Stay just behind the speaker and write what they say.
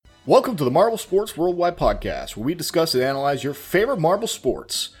Welcome to the Marble Sports Worldwide Podcast, where we discuss and analyze your favorite marble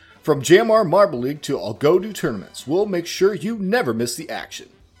sports. From JMR Marble League to Algodo tournaments, we'll make sure you never miss the action.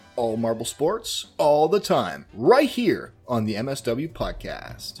 All marble sports, all the time, right here on the MSW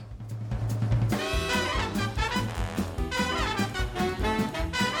Podcast.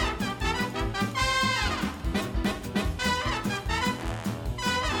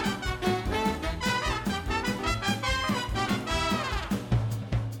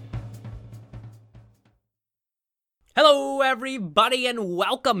 Hello, everybody, and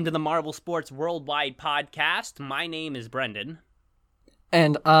welcome to the Marble Sports Worldwide Podcast. My name is Brendan.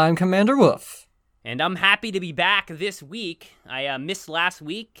 And I'm Commander Wolf. And I'm happy to be back this week. I missed last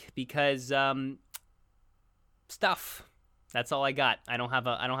week because, stuff. That's all I got. I don't have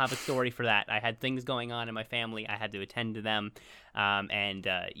a story for that. I had things going on in my family. I had to attend to them. And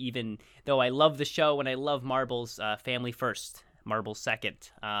even though I love the show and I love marbles, family first, marbles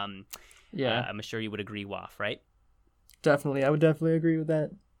second. I'm sure you would agree, Woff, right? Definitely. I would definitely agree with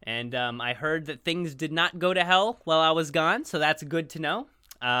that. And I heard that things did not go to hell while I was gone, so that's good to know.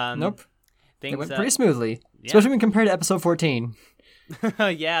 Nope. Things it went pretty smoothly, yeah. especially when compared to episode 14.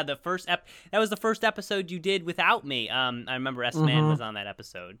 Yeah, that was the first episode you did without me. I remember S-Man was on that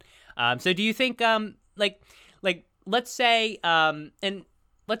episode. So do you think, let's say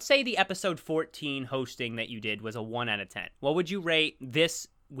the episode 14 hosting that you did was a 1 out of 10. What would you rate this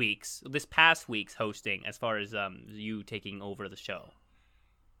past week's hosting as far as you taking over the show?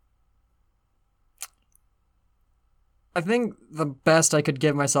 I think the best I could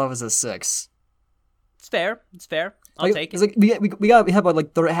give myself is a 6. It's fair. I'll take it. Like we had about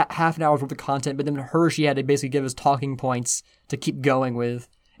like half an hour's worth of content, but then Hershey had to basically give us talking points to keep going with.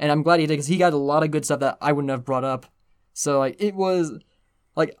 And I'm glad he did, because he got a lot of good stuff that I wouldn't have brought up. So like it was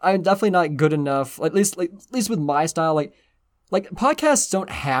like, I'm definitely not good enough. At least with my style, like podcasts don't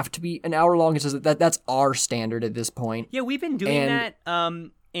have to be an hour long. It's just that's our standard at this point. Yeah, we've been doing that.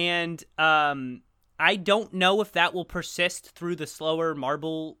 I don't know if that will persist through the slower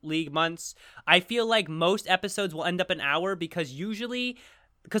Marble League months. I feel like most episodes will end up an hour because we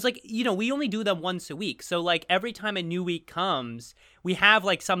only do them once a week. So like every time a new week comes, we have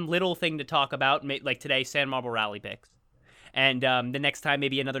like some little thing to talk about. Like today, Sand Marble Rally picks. And the next time,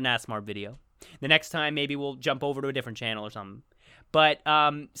 maybe another NASMAR video. The next time, maybe we'll jump over to a different channel or something. But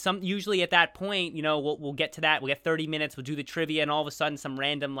usually at that point, we'll get to that. We'll get 30 minutes. We'll do the trivia, and all of a sudden, some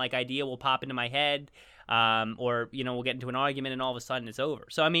random like idea will pop into my head, or we'll get into an argument, and all of a sudden, it's over.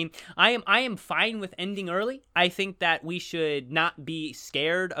 So I mean, I am fine with ending early. I think that we should not be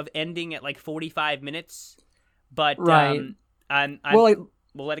scared of ending at like 45 minutes. But right. We'll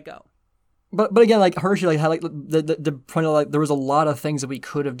let it go. But again, like Hershey, like had like the point of like there was a lot of things that we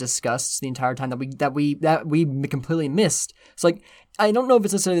could have discussed the entire time that we completely missed. So like I don't know if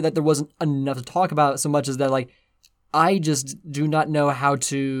it's necessarily that there wasn't enough to talk about so much as that like I just do not know how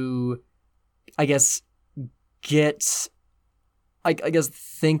to, I guess, think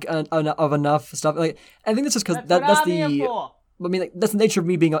of enough stuff. Like I think that's just because that's the. I mean, like, that's the nature of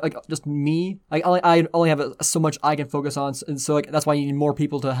me being like just me. Like I only have so much I can focus on, and so like that's why you need more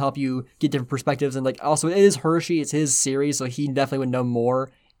people to help you get different perspectives. And like also, it is Hershey; it's his series, so he definitely would know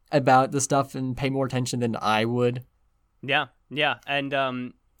more about the stuff and pay more attention than I would. Yeah, and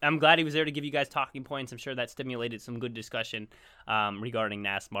I'm glad he was there to give you guys talking points. I'm sure that stimulated some good discussion regarding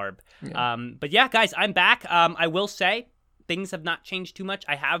NASMARB. Yeah. But yeah, guys, I'm back. I will say, things have not changed too much.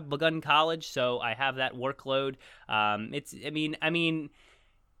 I have begun college, so I have that workload.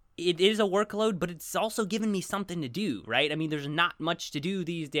 It is a workload, but it's also given me something to do, right? I mean, there's not much to do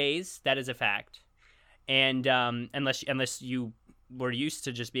these days. That is a fact. And unless you were used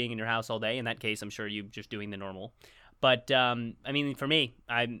to just being in your house all day, in that case, I'm sure you're just doing the normal. But for me,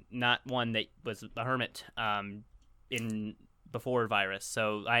 I'm not one that was a hermit before virus,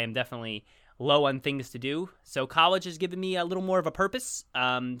 so I am definitely low on things to do. So college has given me a little more of a purpose,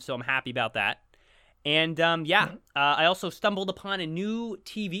 so I'm happy about that. And I also stumbled upon a new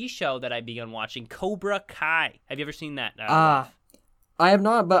TV show that I began watching, Cobra Kai. Have you ever seen that? I have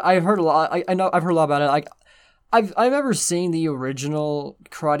not, but I've heard a lot. I know I've heard a lot about it. Like I've ever seen the original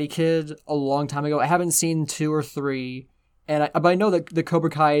Karate Kid a long time ago. I haven't seen 2 or 3, but I know that the Cobra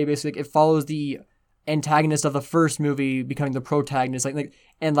Kai basically it follows the antagonist of the first movie becoming the protagonist,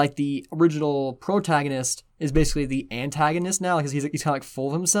 and the original protagonist is basically the antagonist now because he's kind of like full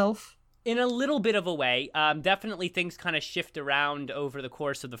of himself. In a little bit of a way. Definitely things kind of shift around over the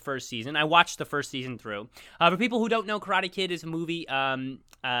course of the first season. I watched the first season through. For people who don't know, Karate Kid is a movie.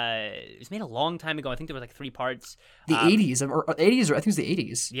 It was made a long time ago. I think there was like 3 parts. The 80s, or 80s, or I think it was the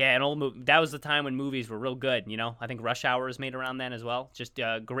 80s. Yeah, an old movie. That was the time when movies were real good, you know? I think Rush Hour was made around then as well. Just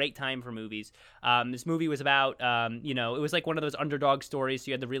a great time for movies. This movie was about, it was like one of those underdog stories. So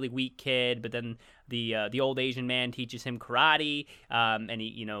you had the really weak kid, but then the old Asian man teaches him karate, and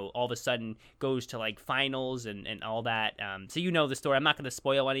he, all of a sudden goes to like finals and all that. So the story. I'm not going to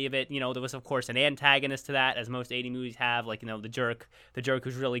spoil any of it. There was of course an antagonist to that, as most 80 movies have, like the jerk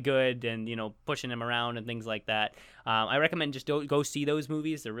who's really good and pushing him around and things like that. I recommend just go see those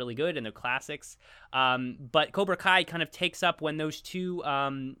movies. They're really good and they're classics. But Cobra Kai kind of takes up when those two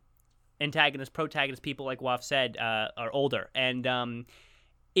protagonist people, like Waf said, are older, and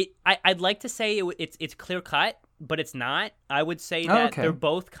I'd like to say it's clear cut, but it's not. I would say that they're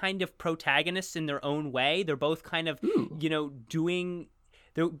both kind of protagonists in their own way. They're both kind of doing.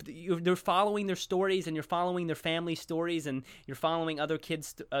 They're following their stories, and you're following their family stories, and you're following other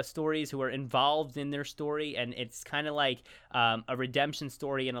kids' stories who are involved in their story, and it's kind of like a redemption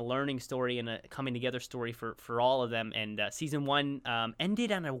story and a learning story and a coming together story for all of them. And season 1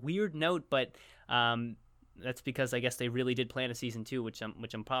 ended on a weird note, but that's because I guess they really did plan a season 2, which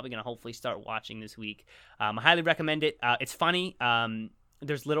I'm probably gonna hopefully start watching this week. I highly recommend it. It's funny.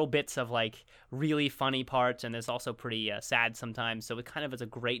 There's little bits of like really funny parts, and there's also pretty sad sometimes. So it kind of is a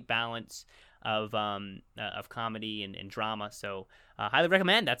great balance of comedy and drama. So highly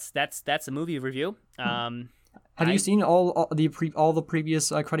recommend. That's a movie review. Have you seen all the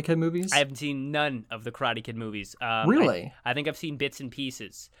previous Karate Kid movies? I haven't seen none of the Karate Kid movies. Really? I think I've seen bits and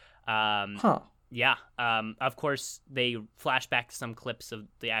pieces. Yeah. Of course, they flash back to some clips of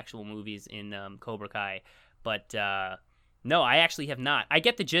the actual movies in Cobra Kai, but no, I actually have not. I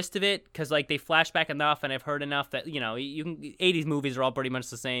get the gist of it because like they flash back enough, and I've heard enough that you can 80s movies are all pretty much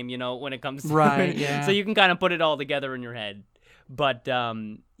the same, when it comes to right. Yeah. So you can kind of put it all together in your head. But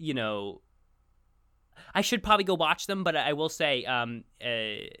I should probably go watch them. But I will say,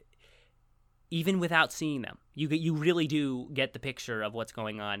 even without seeing them, you really do get the picture of what's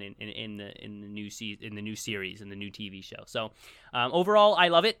going on in the new series, in the new TV show. So overall, I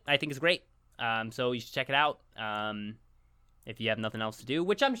love it. I think it's great. So you should check it out. If you have nothing else to do,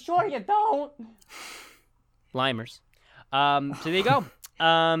 which I'm sure you don't. Limers. So there you go.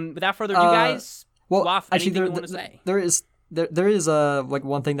 Without further ado, guys. Well, Waf, actually, you want to say? There is like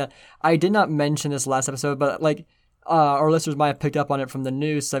one thing that I did not mention this last episode, but like our listeners might have picked up on it from the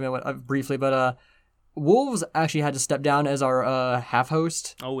news segment briefly. But Wolves actually had to step down as our half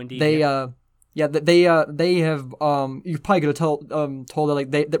host. Oh, indeed. They have. You probably could have told that like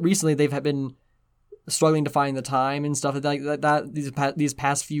that recently they've been struggling to find the time and stuff like that these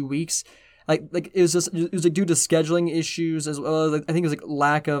past few weeks. Like it was like due to scheduling issues as well as, like, I think it was like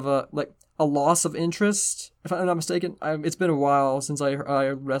lack of a loss of interest, if I'm not mistaken. It's been a while since I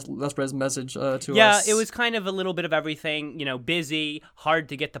read message to us. Yeah, it was kind of a little bit of everything, busy, hard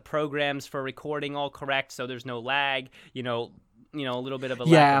to get the programs for recording all correct so there's no lag, a little bit of a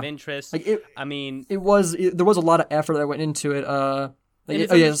lack of interest. Like there was a lot of effort that went into it.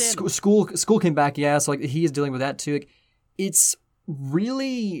 School came back, so like he is dealing with that too. Like, it's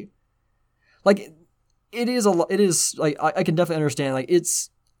really like it is like I can definitely understand, like it's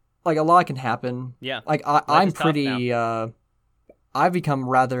like a lot can happen. Yeah. Like I'm pretty I've become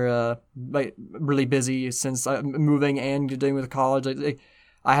rather like really busy since I'm moving and dealing with college. Like,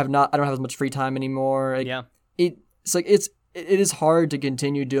 I don't have as much free time anymore. Like, yeah. It's like it is hard to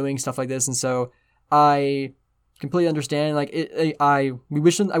continue doing stuff like this, and so I completely understand. Like I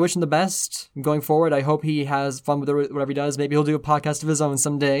wish him the best going forward. I hope he has fun with whatever he does. Maybe he'll do a podcast of his own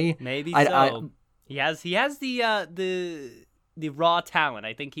someday. Maybe so. He has the raw talent.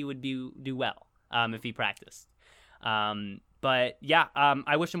 I think he would do well if he practiced. But yeah,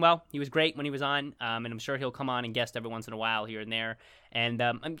 I wish him well. He was great when he was on, and I'm sure he'll come on and guest every once in a while here and there. And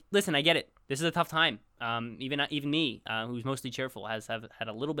listen, I get it. This is a tough time. Even me, who's mostly cheerful, had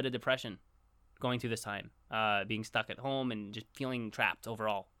a little bit of depression going through this time, being stuck at home and just feeling trapped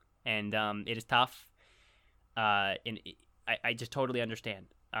overall. And it is tough. And I just totally understand.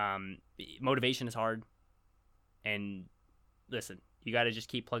 Motivation is hard. And listen, you got to just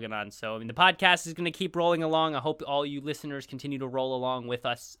keep plugging on. So, the podcast is going to keep rolling along. I hope all you listeners continue to roll along with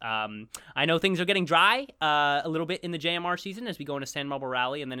us. I know things are getting dry a little bit in the JMR season as we go into San Marble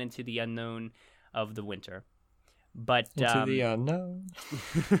Rally and then into the unknown of the winter. But into the unknown.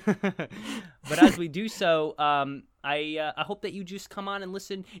 But as we do so, I hope that you just come on and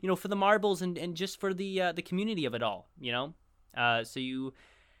listen, for the marbles and just for the community of it all, so you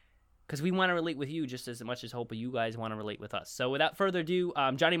because we want to relate with you just as much as hope you guys want to relate with us. So without further ado,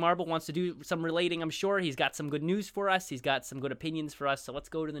 Johnny Marble wants to do some relating, I'm sure. He's got some good news for us. He's got some good opinions for us. So let's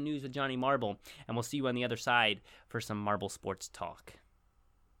go to the news with Johnny Marble, and we'll see you on the other side for some Marble sports talk.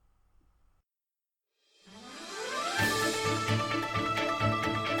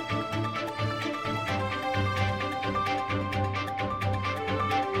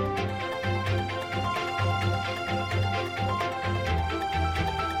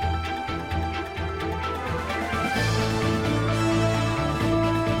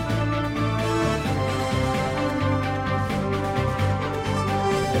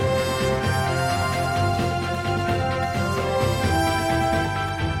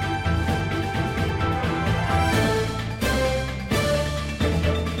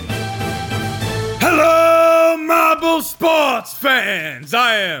 Hello, Marble sports fans!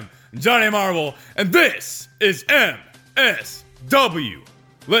 I am Johnny Marble, and this is MSW.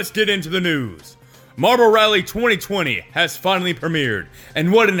 Let's get into the news. Marble Rally 2020 has finally premiered,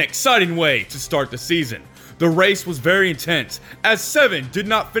 and what an exciting way to start the season. The race was very intense, as 7 did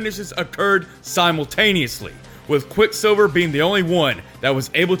not finishes occurred simultaneously, with Quicksilver being the only one that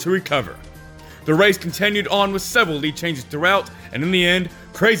was able to recover. The race continued on with several lead changes throughout, and in the end,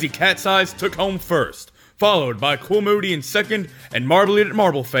 Crazy Cat's Eyes took home first, followed by Cool Moody in second and Marbleade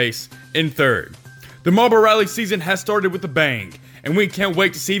Marbleface in third. The Marble Rally season has started with a bang, and we can't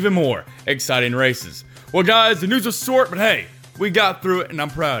wait to see even more exciting races. Well guys, the news was short, but hey, we got through it and I'm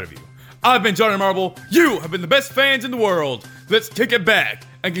proud of you. I've been Johnny Marble, you have been the best fans in the world. Let's kick it back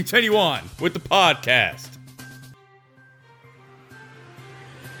and continue on with the podcast.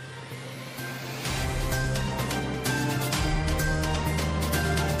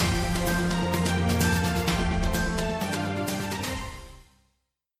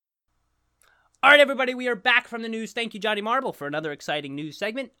 All right, everybody, we are back from the news. Thank you, Johnny Marble, for another exciting news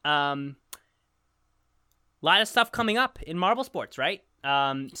segment. A lot of stuff coming up in Marble sports, right?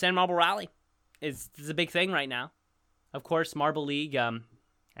 Sand Marble Rally is a big thing right now. Of course, Marble League,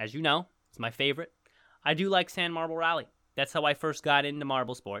 as you know, it's my favorite. I do like Sand Marble Rally. That's how I first got into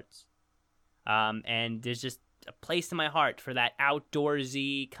Marble sports. And there's just a place in my heart for that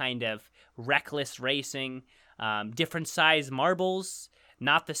outdoorsy kind of reckless racing, different size marbles.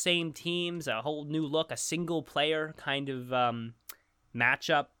 Not the same teams, a whole new look, a single player kind of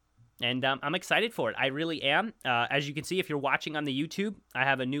matchup. And I'm excited for it. I really am. As you can see, if you're watching on the YouTube, I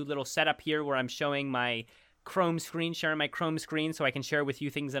have a new little setup here where I'm showing my Chrome screen, sharing my Chrome screen so I can share with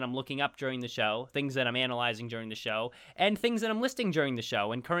you things that I'm looking up during the show, things that I'm analyzing during the show, and things that I'm listing during the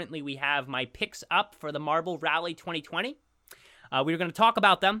show. And currently we have my picks up for the Marble Rally 2020. We're going to talk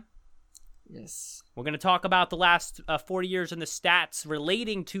about them. Yes. We're going to talk about the last 40 years and the stats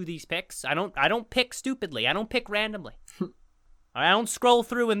relating to these picks. I don't pick stupidly. I don't pick randomly. I don't scroll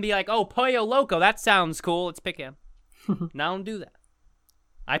through and be like, oh, Pollo Loco, that sounds cool. Let's pick him. No, I don't do that.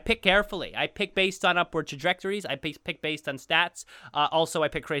 I pick carefully. I pick based on upward trajectories. I pick based on stats. Also, I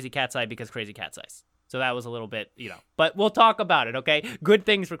pick Crazy Cat's Eye because Crazy Cat's Eyes. So that was a little bit, but we'll talk about it, okay? Good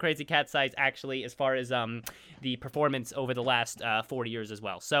things for Crazy Cat's Eyes, actually, as far as the performance over the last 40 years as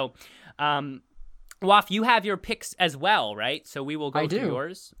well. So, Waf, you have your picks as well, right? So we will go through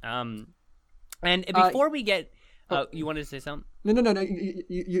yours. And before we get... you wanted to say something? No.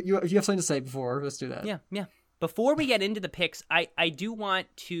 You have something to say before. Let's do that. Yeah. Before we get into the picks, I do want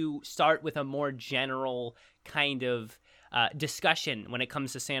to start with a more general kind of discussion when it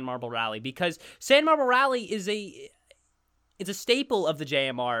comes to Sand Marble Rally, because Sand Marble Rally is it's a staple of the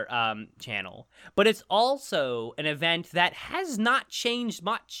JMR channel, but it's also an event that has not changed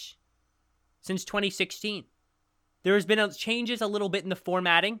much since 2016. There has been changes a little bit in the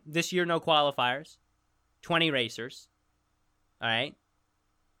formatting. This year, no qualifiers, 20 racers. All right,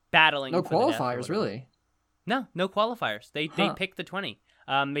 battling. No qualifiers, really. No qualifiers. They picked the 20.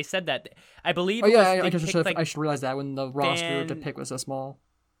 They said that. I believe. Oh yeah, I should realize that when the roster to pick was so small.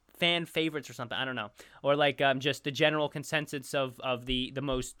 Fan favorites or something. I don't know, or like just the general consensus of the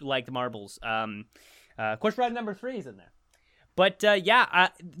most liked marbles. Of course, red number 3 is in there, but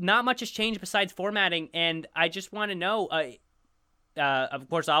not much has changed besides formatting. And I just want to know. Of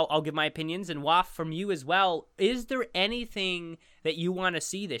course, I'll give my opinions, and Waf, from you as well. Is there anything that you want to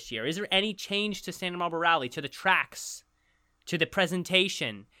see this year? Is there any change to Sand Marble Rally, to the tracks, to the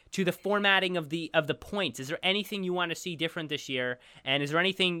presentation, to the formatting of the points? Is there anything you want to see different this year? And is there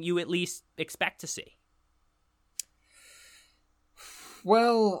anything you at least expect to see?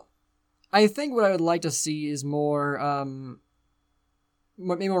 Well, I think what I would like to see is more,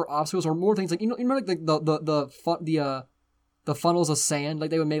 maybe more obstacles or more things like like the funnels of sand,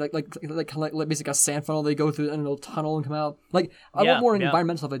 like they would make like basically a sand funnel. They go through a little tunnel and come out. Like I want more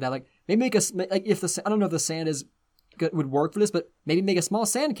environmental stuff like that. Like maybe make like if I don't know if the sand is good, would work for this, but maybe make a small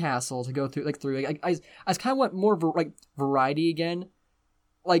sand castle to go through. I kind of want more variety again.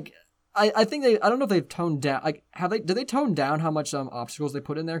 Like I think I don't know if they've toned down. Like did they tone down how much obstacles they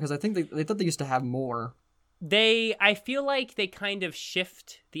put in there? Because I think they thought they used to have more. I feel like they kind of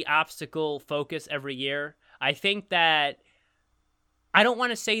shift the obstacle focus every year. I think that I don't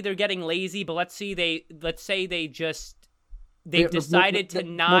want to say they're getting lazy, but let's say they've decided to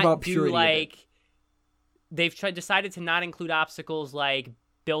not do like decided to not include obstacles like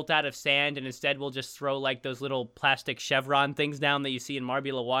built out of sand, and instead we'll just throw like those little plastic chevron things down that you see in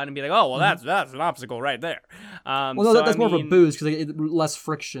Marbula 1 and be like, oh well, that's an obstacle right there. That's more of a boost because less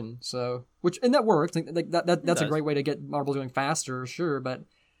friction. So and that works. Like that's a great way to get marbles going faster, sure. But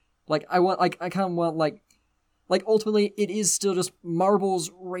like I kind of want like ultimately it is still just marbles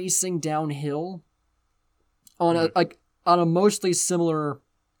racing downhill on a mostly similar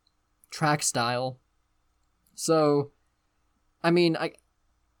track style. So, I mean,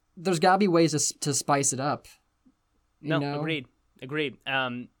 there's gotta be ways to spice it up. You know? Agreed.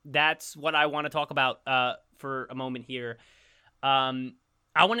 That's what I want to talk about for a moment here. I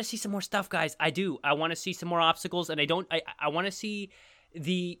want to see some more stuff, guys. I do. I want to see some more obstacles, and I want to see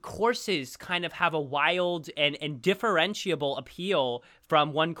the courses kind of have a wild and differentiable appeal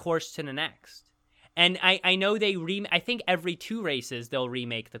from one course to the next. And I know I think every 2 races they'll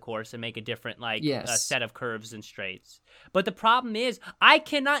remake the course and make a different set of curves and straights. But the problem is I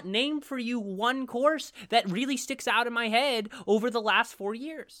cannot name for you one course that really sticks out in my head over the last 4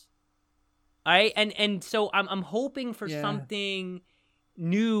 years. All right, and so I'm hoping for something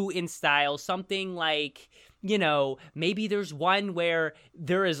new in style, something like, you know, maybe there's one where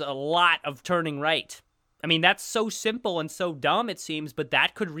there is a lot of turning right. I mean, that's so simple and so dumb it seems, but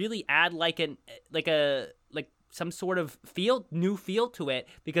that could really add like some sort of new feel to it,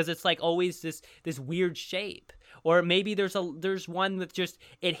 because it's like always this weird shape. Or maybe there's one that just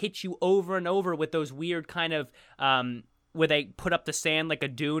it hits you over and over with those weird kind of where they put up the sand like a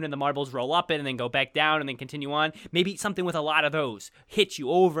dune and the marbles roll up it and then go back down and then continue on. Maybe something with a lot of those hits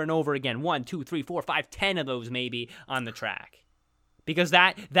you over and over again. 1, 2, 3, 4, 5, 10 of those maybe on the track. Because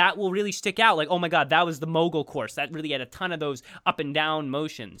that will really stick out. Like, oh my God, that was the mogul course. That really had a ton of those up and down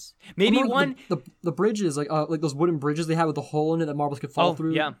motions. Maybe the bridges, like those wooden bridges they had with the hole in it that marbles could fall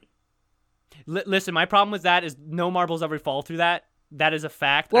through. Yeah. Listen, my problem with that is no marbles ever fall through that. That is a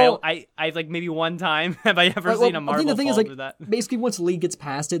fact. Well, I like maybe one time have I ever seen a marble fall through that. Basically, once the lead gets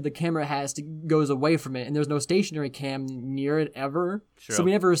past it, the camera goes away from it, and there's no stationary cam near it ever. True. So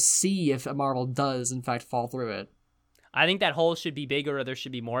we never see if a marble does in fact fall through it. I think that hole should be bigger, or there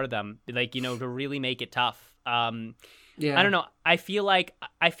should be more of them, like, you know, to really make it tough. I don't know. I feel like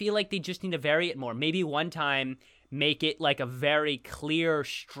they just need to vary it more. Maybe one time make it like a very clear,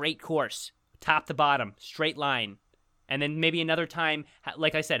 straight course, top to bottom, straight line. And then maybe another time,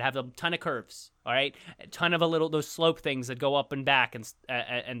 like I said, have a ton of curves, all right? A ton of those slope things that go up and back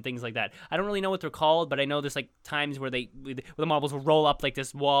and things like that. I don't really know what they're called, but I know there's like times where the marbles will roll up like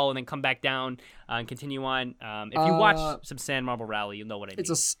this wall and then come back down and continue on. If you watch some Sand Marble Rally, you'll know what I mean.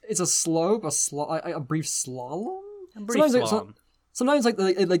 It's a slope, a brief slalom? Sometimes like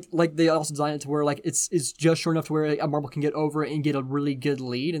they also design it to where like it's just short enough to where a marble can get over it and get a really good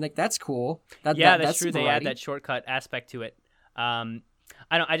lead, and like that's cool. That's true. Variety. They add that shortcut aspect to it.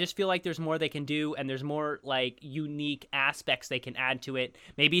 I just feel like there's more they can do, and there's more like unique aspects they can add to it.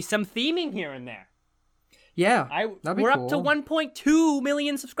 Maybe some theming here and there. Yeah, we're cool. Up to 1.2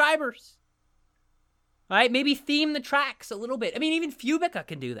 million subscribers. All right, maybe theme the tracks a little bit. I mean, even Fubica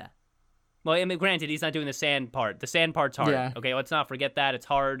can do that. Well, I mean, granted, he's not doing the sand part. The sand part's hard. Yeah. Okay, let's not forget that. It's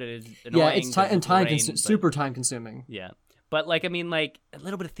hard. It is annoying. Yeah, it's super time consuming. Yeah. But, like, I mean, like, a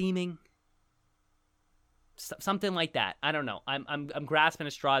little bit of theming. Something like that. I don't know. I'm grasping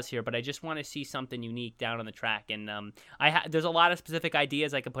at straws here, but I just want to see something unique down on the track. And there's a lot of specific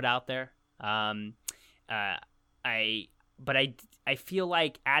ideas I could put out there. I feel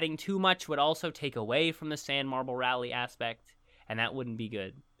like adding too much would also take away from the Sand Marble Rally aspect, and that wouldn't be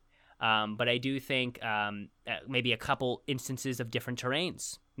good. But I do think maybe a couple instances of different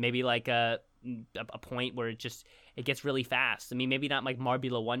terrains, maybe like a point where it gets really fast. I mean, maybe not like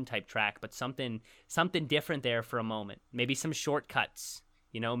Marbula 1 type track, but something different there for a moment. Maybe some shortcuts.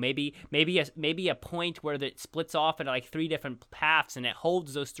 You know, maybe a point where it splits off into like 3 different paths, and it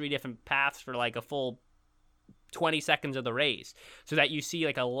holds those 3 different paths for like a full 20 seconds of the race, so that you see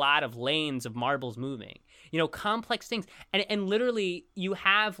like a lot of lanes of marbles moving, you know, complex things. And literally you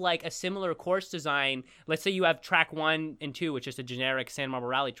have like a similar course design. Let's say you have track 1 and 2, which is a generic Sand Marble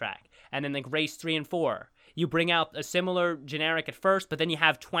Rally track, and then like race 3 and 4. you bring out a similar generic at first, but then you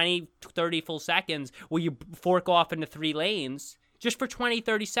have 20, 30 full seconds where you fork off into 3 lanes just for 20,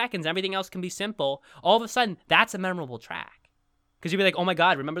 30 seconds. Everything else can be simple. All of a sudden, that's a memorable track. Because you'd be like, oh my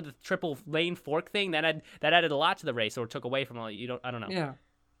God, remember the triple lane fork thing? That added a lot to the race, or took away from all. I don't know. Yeah.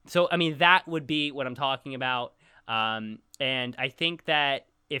 So, I mean, that would be what I'm talking about. And I think that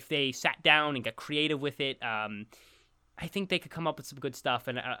if they sat down and got creative with it, I think they could come up with some good stuff.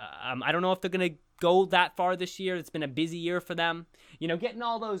 And I don't know if they're going to go that far this year. It's been a busy year for them. You know, getting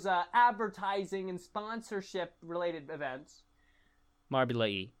all those advertising and sponsorship-related events.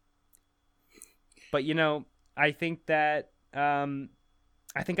 Marbula-E. But, you know, I think that...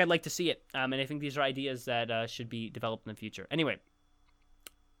 I think I'd like to see it, and I think these are ideas that should be developed in the future. Anyway,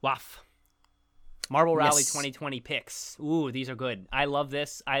 WAF. Marble Rally 2020 picks. Ooh, these are good. I love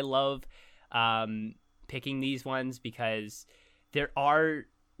this. I love picking these ones because there are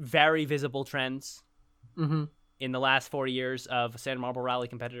very visible trends in the last 4 years of Santa Marble Rally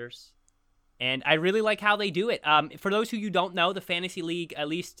competitors. And I really like how they do it. For those who you don't know, the Fantasy League, at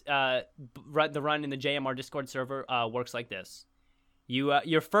least the run in the JMR Discord server, works like this.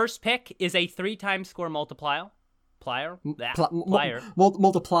 Your first pick is a 3-time score multiplier. Multiplier.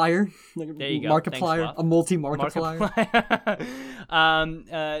 There you go. Markiplier. Thanks, a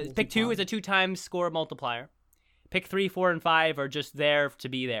multi-markiplier. Pick 2 is a 2-time score multiplier. Pick 3, 4, and 5 are just there to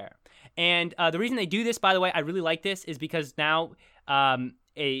be there. And the reason they do this, by the way, I really like this, is because now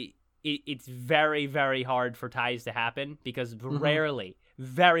it's very, very hard for ties to happen because rarely,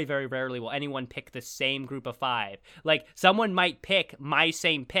 very, very rarely will anyone pick the same group of 5. Like, someone might pick my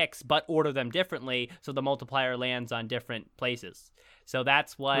same picks but order them differently so the multiplier lands on different places. So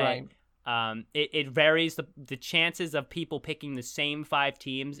that's why it varies. The chances of people picking the same 5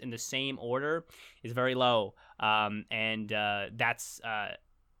 teams in the same order is very low. And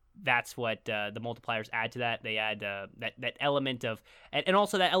that's what the multipliers add to that. They add that element of, and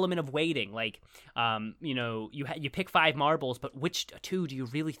also that element of weighting. Like, you know, you pick 5 marbles, but which 2 do you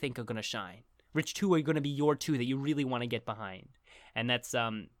really think are going to shine? Which 2 are going to be your 2 that you really want to get behind? And that's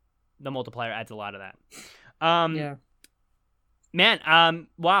the multiplier adds a lot of that. Man,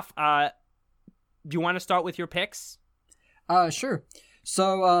 Waf, do you want to start with your picks? Sure.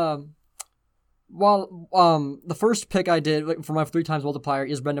 So, well, the first pick I did for my 3 times multiplier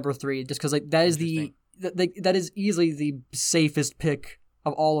is red number 3, just because that is that is easily the safest pick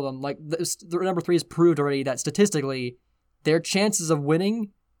of all of them. Like, the number 3 has proved already that statistically, their chances of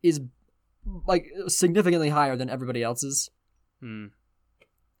winning is like significantly higher than everybody else's.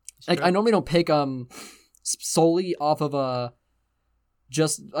 Like, I normally don't pick solely off of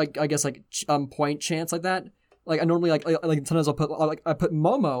just like, I guess, like point chance like that. Like, I normally like sometimes I put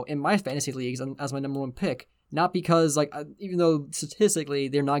Momo in my fantasy leagues as my number 1 pick, not because even though statistically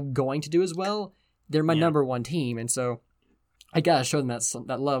they're not going to do as well, they're my number 1 team, and so I gotta show them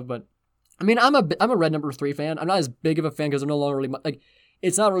that love. But I mean, I'm a red number 3 fan. I'm not as big of a fan because I'm no longer really like.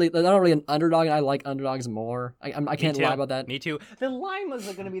 It's not really an underdog, and I like underdogs more. I can't lie about that. Me too. The Limas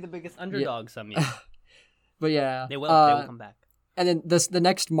are going to be the biggest underdogs some years. But yeah, they will come back. And then the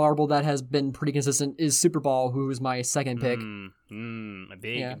next marble that has been pretty consistent is Super Ball, who is my second pick.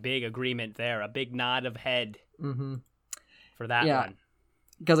 A big agreement there. A big nod of head for that one.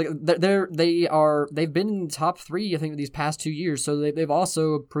 Because they've been in top 3, I think, these past 2 years, so they've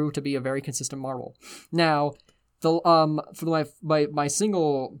also proved to be a very consistent marble. Now, for my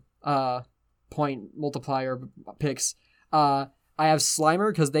single point multiplier picks, I have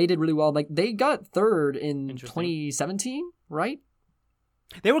Slimer because they did really well. Like, they got 3rd in 2017. Right?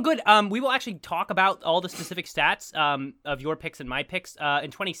 They were good. We will actually talk about all the specific stats of your picks and my picks.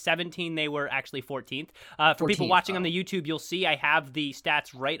 In 2017, they were actually 14th. For people watching on the YouTube, you'll see I have the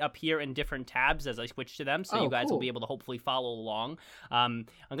stats right up here in different tabs as I switch to them, so you guys will be able to hopefully follow along. I'm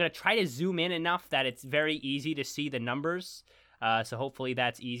going to try to zoom in enough that it's very easy to see the numbers. So hopefully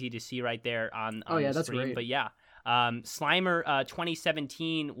that's easy to see right there on the that's screen. great. But yeah. Slimer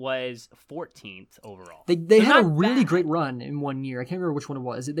 2017 was 14th overall. They had a really great run in 1 year. I can't remember which one it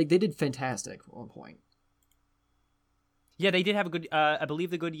was. They did fantastic at one point. Yeah, they did have a good. I believe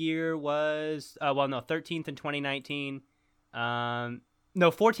the good year was 13th in 2019. No,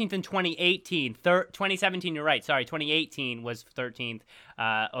 14th in 2018. 2017. You're right. Sorry, 2018 was 13th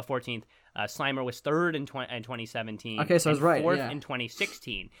or 14th. Slimer was 3rd in 2017. Okay, so I was right. 4th in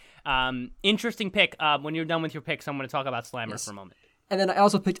 2016. Interesting pick. When you're done with your picks, I'm going to talk about Slimer for a moment. And then I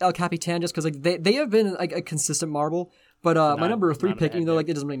also picked El Capitan just because they have been like a consistent marble. But my number 3 pick, even though it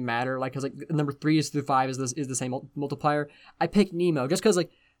doesn't really matter, because number 3 through 5 is the same multiplier. I picked Nemo just because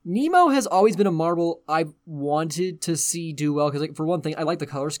Nemo has always been a marble I've wanted to see do well because for one thing, I like the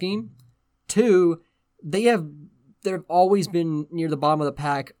color scheme. 2, they've always been near the bottom of the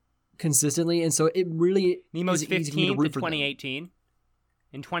pack consistently, and so it really Nemo's is easy for me to 15th root in for them. 2018.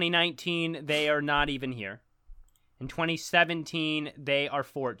 In 2019, they are not even here. In 2017, they are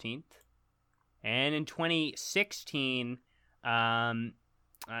 14th. And in 2016,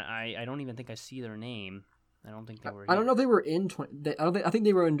 I don't even think I see their name. I don't think they were here. I don't know if they were in I think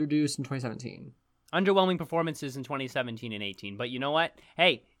they were introduced in 2017. Underwhelming performances in 2017 and 18. But you know what?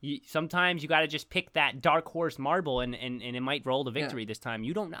 Hey, sometimes you got to just pick that dark horse marble, and it might roll to victory this time.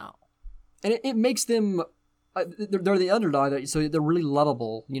 You don't know. And it makes them they're the underdog, so they're really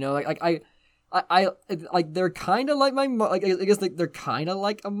lovable. You know, I like they're kind of like I guess like they're kind of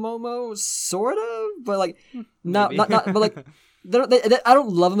like a Momo, sort of, but like not but like I don't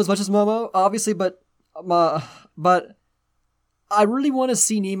love them as much as Momo, obviously, but I really want to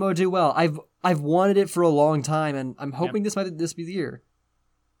see Nemo do well. I've wanted it for a long time, and I'm hoping this be the year.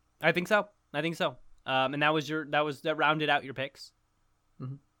 I think so. And that rounded out your picks.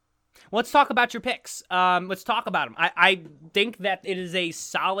 Mm-hmm. Let's talk about your picks. Let's talk about them. I think that it is a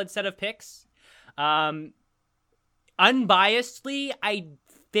solid set of picks. Unbiasedly, I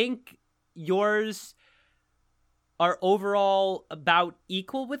think yours are overall about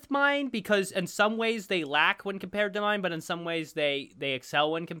equal with mine, because in some ways they lack when compared to mine, but in some ways they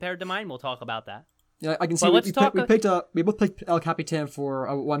excel when compared to mine. We'll talk about that. Yeah, I can see. We both picked El Capitan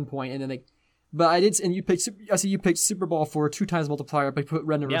for 1 point, and then but I did, and you picked. I see you picked Super Ball for 2 times multiplier, but you put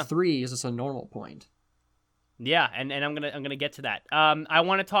red number 3 as just a normal point. Yeah, and I'm gonna get to that. I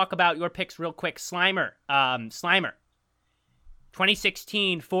want to talk about your picks real quick. Slimer,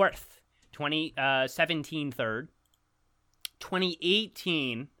 2016 4th, 2017 3rd,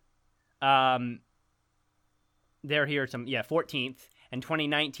 2018. They're here 14th, and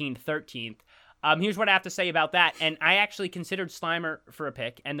 2019 13th. Here's what I have to say about that. And I actually considered Slimer for a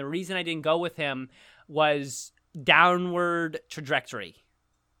pick, and the reason I didn't go with him was downward trajectory.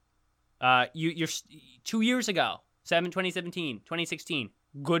 You're 2 years ago, 2017, 2016,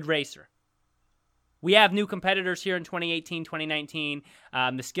 good racer. We have new competitors here in 2018, 2019.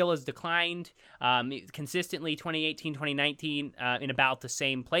 The skill has declined consistently 2018, 2019 in about the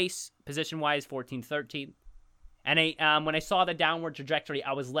same place, position-wise, 14th, 13th. And when I saw the downward trajectory,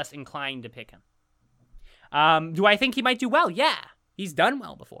 I was less inclined to pick him. Do I think he might do well? Yeah, he's done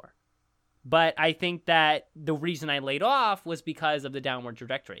well before. But I think that the reason I laid off was because of the downward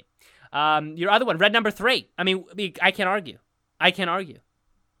trajectory. Your other one, red number 3. I mean, I can't argue. I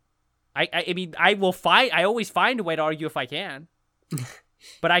mean, I always find a way to argue if I can,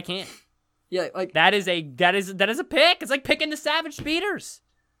 but I can't. Yeah, like that is a pick. It's like picking the Savage Speeders.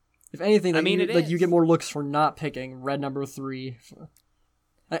 If anything, you get more looks for not picking red number 3.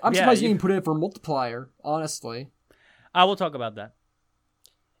 I'm surprised you didn't put it for multiplier, honestly. We'll talk about that.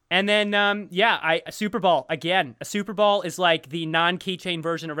 And then, Super Ball. Again, a Super Ball is like the non-keychain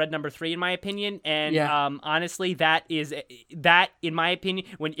version of red number 3, in my opinion. And honestly, that, in my opinion,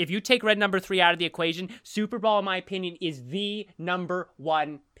 if you take red number 3 out of the equation, Super Ball, in my opinion, is the number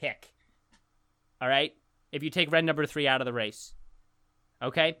 1 pick. All right? If you take red number 3 out of the race.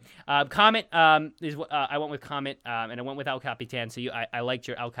 Okay? Comet is I went with Comet, and I went with El Capitan, so I liked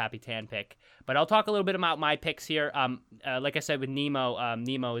your El Capitan pick. But I'll talk a little bit about my picks here. Like I said with Nemo,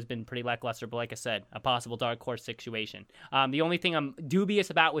 Nemo has been pretty lackluster, but like I said, a possible dark horse situation. The only thing I'm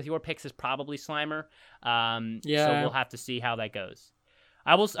dubious about with your picks is probably Slimer. So we'll have to see how that goes.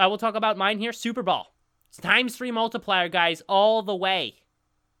 I will talk about mine here. Super Ball. It's ×3 multiplier, guys, all the way.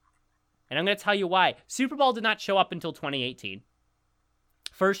 And I'm going to tell you why. Super Ball did not show up until 2018.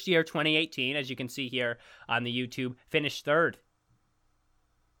 First year, 2018, as you can see here on the YouTube, finished 3rd.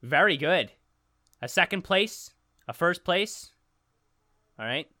 Very good. A 2nd place, a 1st place. All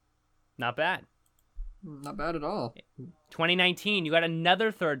right. Not bad. Not bad at all. 2019, you got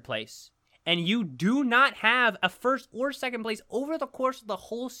another 3rd place. And you do not have a 1st or 2nd place over the course of the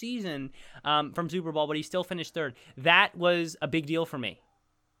whole season from Super Bowl, but he still finished 3rd. That was a big deal for me.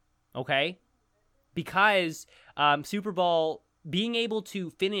 Okay? Because Super Bowl, being able to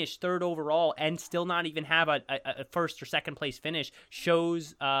finish 3rd overall and still not even have a 1st or 2nd place finish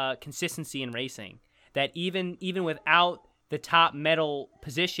shows consistency in racing. That even without the top medal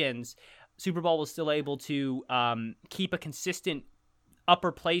positions, Super Bowl was still able to keep a consistent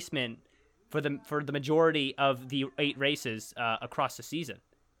upper placement for the majority of the 8 races across the season.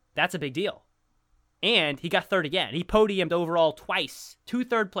 That's a big deal. And he got 3rd again. He podiumed overall twice, 2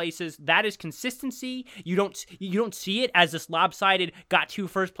 3rd places. That is consistency. You don't see it as this lopsided. Got 2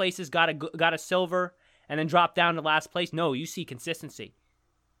 1st places, got a silver, and then dropped down to last place. No, you see consistency.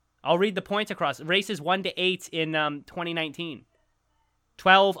 I'll read the points across races 1 to 8 in 2019.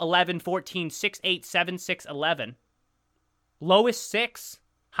 12, 11, 14, 6, 8, 7, 6, 11. Lowest 6,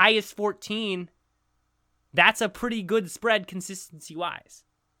 highest 14. That's a pretty good spread consistency-wise.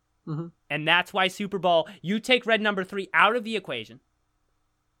 Mm-hmm. And that's why Super Bowl, you take red number 3 out of the equation.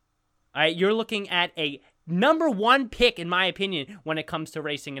 All right, you're looking at a number 1 pick, in my opinion, when it comes to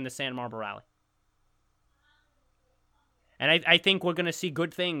racing in the Santa Marble Rally. And I think we're going to see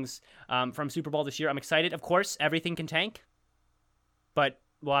good things from Super Bowl this year. I'm excited. Of course, everything can tank, but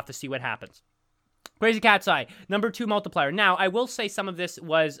we'll have to see what happens. Crazy Cat's Eye, number 2 multiplier. Now, I will say some of this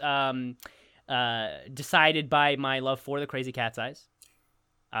was decided by my love for the Crazy Cat's Eyes.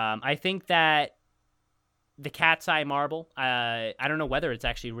 I think that the Cat's Eye marble, I don't know whether it's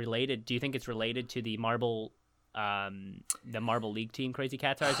actually related. Do you think it's related to the marble league team, Crazy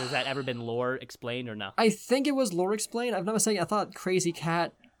Cat's Eyes? Or has that ever been lore explained or no? I think it was lore explained. I've never saying. I thought Crazy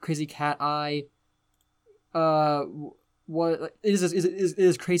Cat Eye. What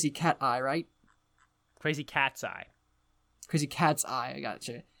is Crazy Cat Eye, right? Crazy Cat's Eye. Crazy Cat's Eye. I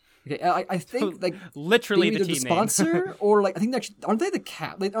gotcha. Okay, I think like literally maybe the team the sponsor or like I think actually aren't they the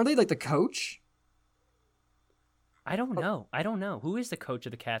cat? Like, are they like the coach? I don't know. Who is the coach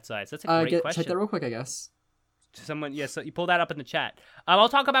of the Cat's Eyes? That's a great question. Check that real quick, I guess. Someone, yes, so you pull that up in the chat. I'll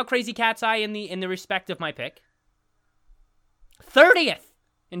talk about Crazy Cat's Eye in the respect of my pick. 30th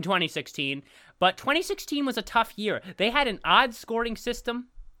in 2016, but 2016 was a tough year. They had an odd scoring system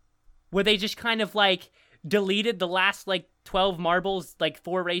where they just kind of like deleted the last like 12 marbles like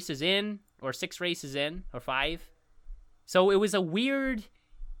 4 races in or 6 races in or 5. So it was a weird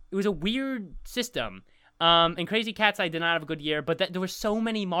system. And Crazy Cat's Eye did not have a good year, but there were so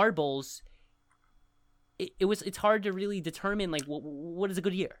many marbles. It's hard to really determine like what is a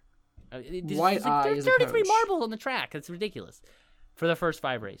good year. White Eye is 33 marbles on the track. It's ridiculous for the first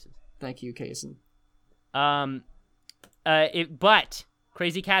 5 races. Thank you, Kaysen. But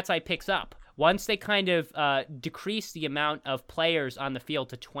Crazy Cat's Eye picks up once they kind of decrease the amount of players on the field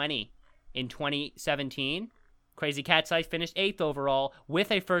to 20 in 2017. Crazy Cat's Eye finished 8th overall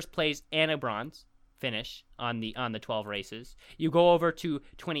with a first place and a bronze finish on the 12 races. You go over to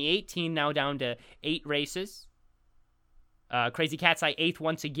 2018, now down to 8 races. Crazy Cat's Eye 8th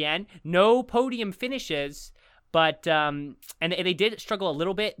once again. No podium finishes, but and they did struggle a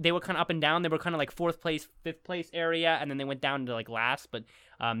little bit. They were kind of up and down. They were kind of like 4th place, 5th place area, and then they went down to like last, but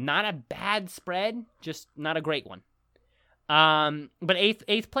not a bad spread, just not a great one. But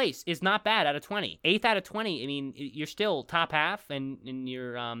 8th place is not bad out of 20. 8th out of 20, I mean, you're still top half, and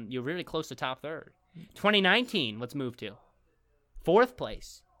you're really close to top third. 2019, let's move to 4th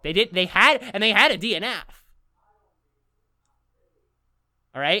place. They had a DNF.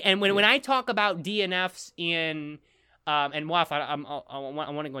 All right, and when I talk about DNFs in and Waf, I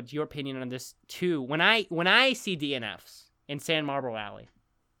want to go into your opinion on this too. When I see DNFs in Santa Marble Rally,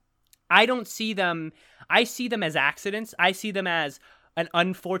 I don't see them. I see them as accidents. I see them as an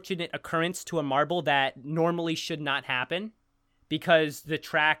unfortunate occurrence to a marble that normally should not happen, because the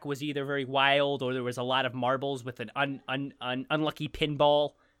track was either very wild or there was a lot of marbles with an unlucky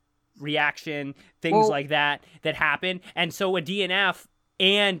pinball reaction, things like that happen. And so a DNF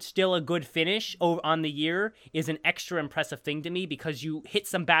and still a good finish on the year is an extra impressive thing to me, because you hit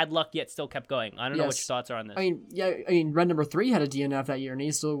some bad luck yet still kept going. I don't know what your thoughts are on this. I mean, red number 3 had a DNF that year and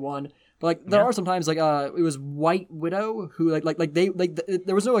he still won. But like there are sometimes like it was White Widow who there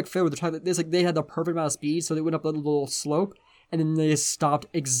was no like failure with the track. They had the perfect amount of speed, so they went up a little slope, and then they stopped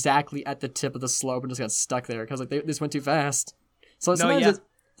exactly at the tip of the slope and just got stuck there because like they just went too fast. So sometimes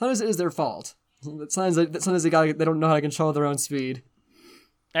it is their fault. Sometimes they don't know how to control their own speed.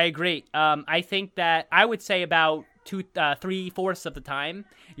 I agree. I think that I would say about 3/4 of the time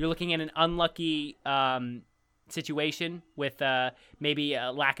you're looking at an unlucky situation with maybe a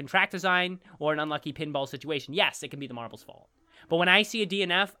lack in track design or an unlucky pinball situation. Yes, it can be the marble's fault. But when I see a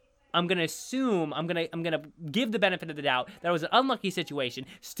DNF, I'm gonna assume I'm gonna give the benefit of the doubt that it was an unlucky situation.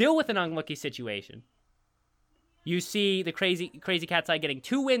 Still with an unlucky situation, you see the Crazy Cat's Eye getting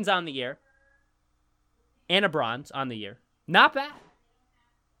 2 wins on the year and a bronze on the year. Not bad.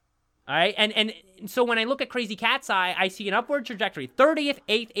 All right, and so when I look at Crazy Cat's Eye, I see an upward trajectory: 30th,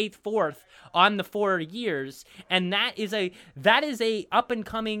 8th, 4th on the 4 years, and that is a up and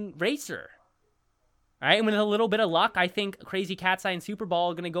coming racer. All right, and with a little bit of luck, I think Crazy Cat's Eye and Super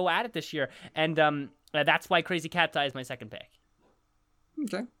Bowl are going to go at it this year, and that's why Crazy Cat's Eye is my second pick.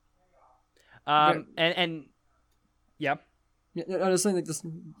 Okay. And yeah. Yeah, I was saying like this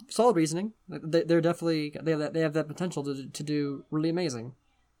solid reasoning. They're definitely they have that potential to do really amazing.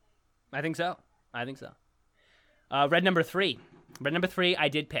 I think so. Red number 3. I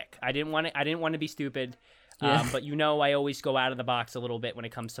did pick. I didn't want to be stupid. Yeah. But I always go out of the box a little bit when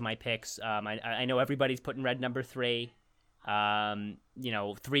it comes to my picks. I know everybody's putting red number 3.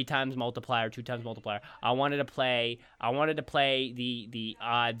 3 times multiplier, 2 times multiplier. I wanted to play the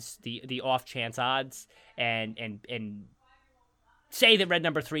odds, the off chance odds, and say that red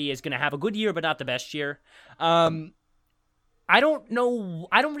number 3 is going to have a good year, but not the best year. I don't know.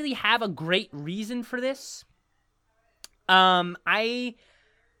 I don't really have a great reason for this. I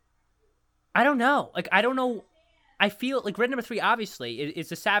don't know. I don't know. I feel like red number 3 obviously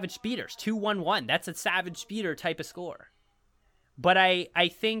is a Savage Speeders 2-1-1. That's a Savage Speeder type of score. But I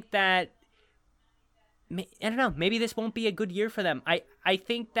think that I don't know. Maybe this won't be a good year for them. I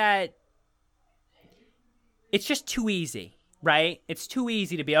think that it's just too easy, right? It's too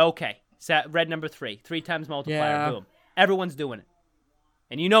easy to be okay. Red number 3 times multiplier, boom. Everyone's doing it,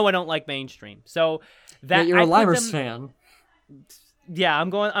 and I don't like mainstream. So that you're a Limers fan. Yeah, I'm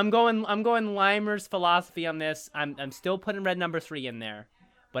going Limers philosophy on this. I'm still putting red number 3 in there,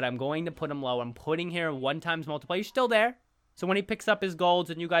 but I'm going to put him low. I'm putting here 1 times multiplier. You're still there. So when he picks up his golds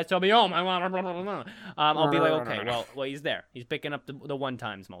and you guys tell me, oh my God, I'll be like, okay, well he's there. He's picking up the 1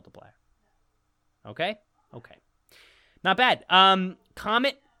 times multiplier. Okay. Not bad.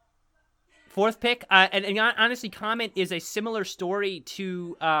 Comet, 4th pick. And honestly, Comet is a similar story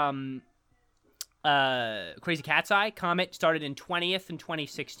to Crazy Cat's Eye. Comet started in 20th in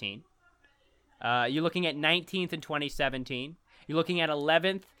 2016. You're looking at 19th in 2017. You're looking at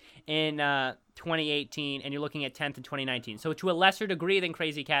 11th in 2018, and you're looking at 10th in 2019. So to a lesser degree than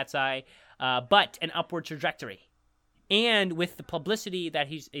Crazy Cat's Eye, but an upward trajectory. And with the publicity that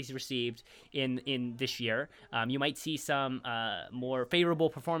he's received in this year, you might see some more favorable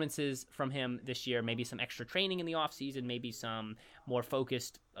performances from him this year. Maybe some extra training in the offseason, maybe some more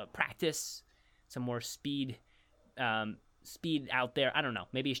focused practice, some more speed out there. I don't know.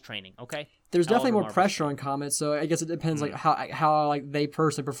 Maybe he's training. Okay. There's definitely more pressure on Comet, so I guess it depends like how like they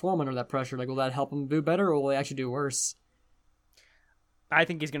personally perform under that pressure. Like, will that help them do better, or will they actually do worse? I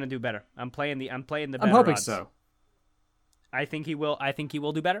think he's gonna do better. I'm playing the better I'm hoping odds. so. I think he will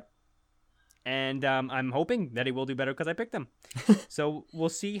do better, and I'm hoping that he will do better because I picked him. So we'll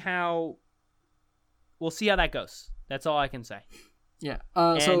see how that goes. That's all I can say. Yeah.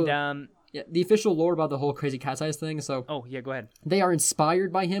 Yeah, the official lore about the whole Crazy Cat's Eyes thing. So, oh yeah, go ahead. They are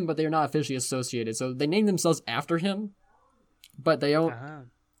inspired by him, but they are not officially associated. So they name themselves after him, but they don't.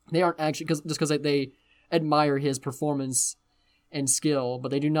 They aren't actually because they admire his performance and skill,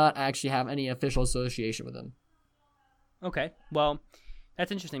 but they do not actually have any official association with him. Okay, well,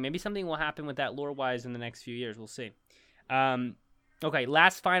 that's interesting. Maybe something will happen with that lore-wise in the next few years. We'll see. Okay,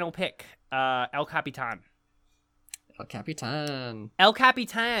 last final pick. El Capitan. El Capitan. El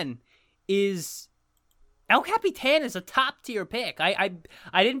Capitan is a top tier pick. I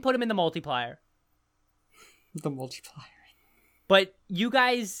didn't put him in the multiplier. The multiplier. But you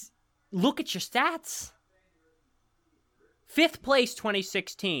guys look at your stats. 5th place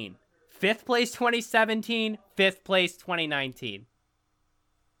 2016, 5th place 2017, 5th place 2019.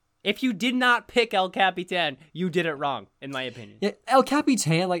 If you did not pick El Capitan, you did it wrong, in my opinion. Yeah, El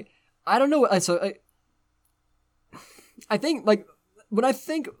Capitan, like, I don't know. So I think like when I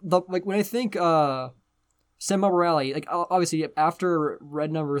think San Marble Rally, like obviously after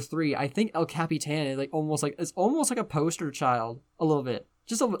red number 3, I think El Capitan is almost like a poster child a little bit,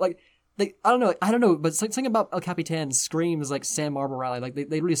 just a little bit, I don't know, but something about El Capitan screams like San Marble Rally, like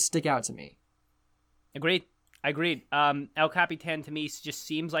they really stick out to me. Agreed. El Capitan to me just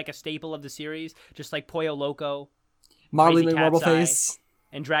seems like a staple of the series, just like Pollo Loco, Marbling Marbleface.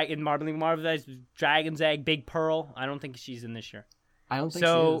 And Marbling Marbleface, Dragon's Egg, Big Pearl. I don't think she's in this year. I don't think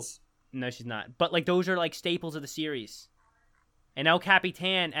she is. No, she's not. But those are staples of the series. And El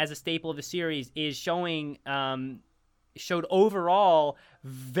Capitan as a staple of the series is showed overall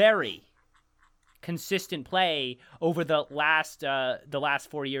very consistent play over the last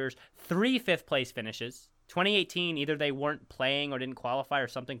 4 years. 3 5th place finishes. 2018, either they weren't playing or didn't qualify or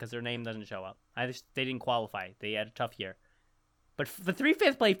something because their name doesn't show up. They didn't qualify. They had a tough year. But the 3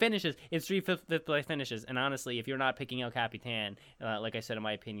 5th place finishes, it's 3 5th place finishes. And honestly, if you're not picking El Capitan, like I said, in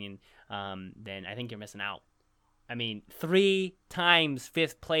my opinion, then I think you're missing out. I mean, 3 times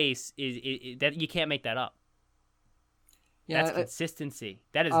 5th place is that you can't make that up. Yeah, that's consistency.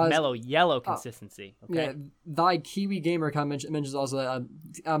 That is mellow yellow consistency. Okay. Yeah, Thy Kiwi Gamer mentions also that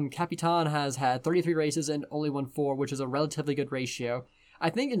Capitan has had 33 races and only won 4, which is a relatively good ratio. I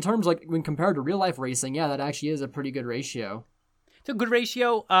think in terms when compared to real life racing, yeah, that actually is a pretty good ratio. It's a good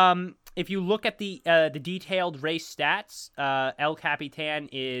ratio. If you look at the detailed race stats, El Capitan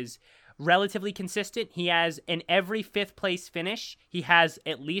is relatively consistent. He has in every 5th place finish, he has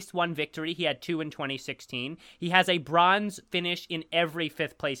at least 1 victory. He had 2 in 2016. He has a bronze finish in every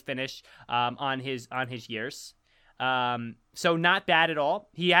 5th place finish on his years. So not bad at all.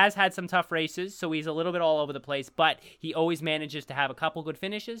 He has had some tough races, so he's a little bit all over the place, but he always manages to have a couple good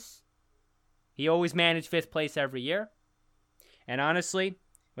finishes. He always managed 5th place every year. And honestly,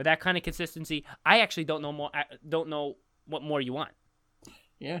 with that kind of consistency, I actually don't know what more you want.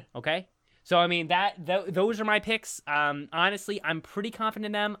 Yeah. Okay? So, I mean, those are my picks. Honestly, I'm pretty confident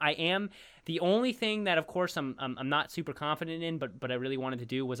in them. I am. The only thing that, of course, I'm not super confident in, but I really wanted to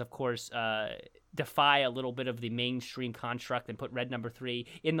do was, of course, defy a little bit of the mainstream construct and put red number 3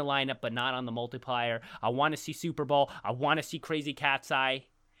 in the lineup, but not on the multiplier. I want to see Super Bowl. I want to see Crazy Cat's Eye.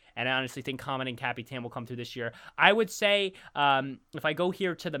 And I honestly think Comet and Capitan will come through this year. I would say if I go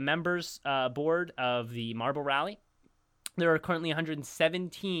here to the members board of the Marble Rally, there are currently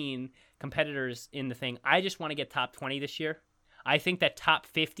 117 competitors in the thing. I just want to get top 20 this year. I think that top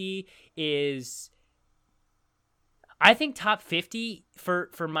 50 is... I think top 50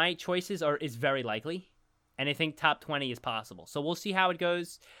 for my choices is very likely. And I think top 20 is possible. So we'll see how it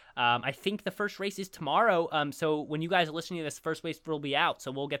goes. I think the first race is tomorrow. So when you guys are listening to this, first race will be out.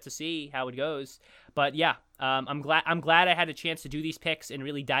 So we'll get to see how it goes. But yeah, I'm glad I had a chance to do these picks and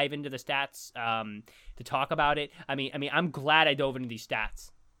really dive into the stats to talk about it. I mean, I'm glad I dove into these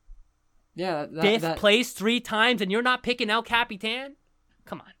stats. Yeah. 5th place 3 times, and you're not picking El Capitan?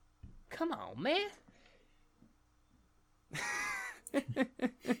 Come on, man.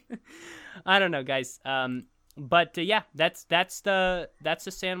 I don't know, guys. But yeah, that's the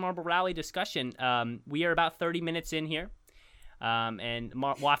Sand Marble Rally discussion. We are about 30 minutes in here, and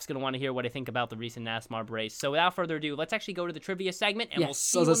Waff's gonna want to hear what I think about the recent NAS Marble race. So without further ado, let's actually go to the trivia segment, and we'll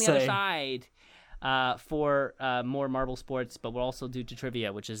see you on the other side for more Marble Sports. But we'll also do to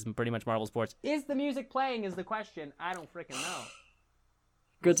trivia, which is pretty much Marble Sports. Is the music playing? Is the question? I don't freaking know.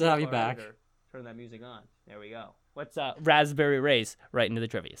 Good to have you back. Turn that music on. There we go. Let's Raspberry Race right into the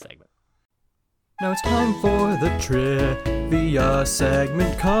trivia segment. Now it's time for the trivia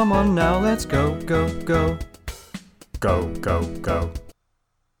segment. Come on now, let's go. Go. All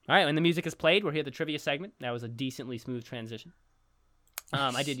right, when the music is played, we're here at the trivia segment. That was a decently smooth transition.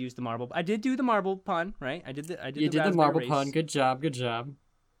 I did use the marble. I did do the marble pun, right? I did You did the marble pun. Good job.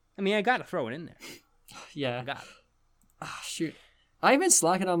 I mean, I got to throw it in there. Yeah. I got it. Oh, shoot. I've been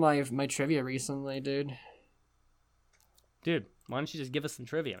slacking on my trivia recently, dude. Dude, why don't you just give us some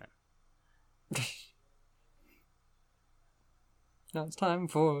trivia, man? Now it's time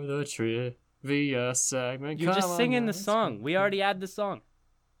for the trivia segment. You're just singing the song. We already had the song.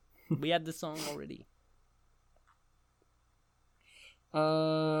 We had the song already.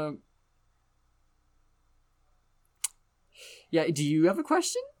 Yeah, do you have a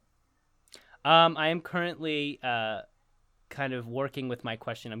question? I am currently kind of working with my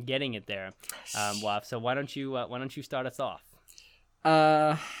question. I'm getting it there, Waf. So why don't you start us off?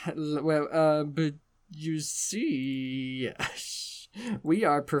 But you see, we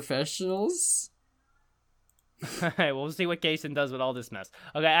are professionals. All right, we'll see what Jason does with all this mess.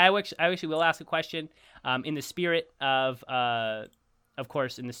 Okay, I actually will ask a question. In the spirit of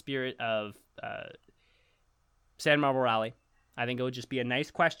course, in the spirit of Sand Marble Rally, I think it would just be a nice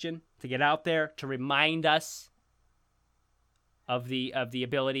question to get out there to remind us of the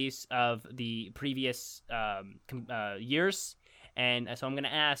abilities of the previous years. And so I'm going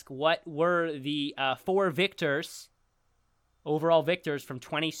to ask, what were the 4 overall victors from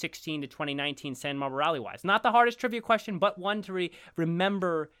 2016 to 2019 Sand Marble Rally-wise? Not the hardest trivia question, but one to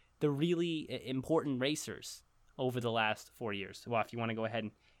remember the really important racers over the last 4 years. Well, if you want to go ahead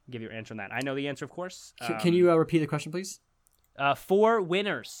and give your answer on that. I know the answer, of course. Can you repeat the question, please? 4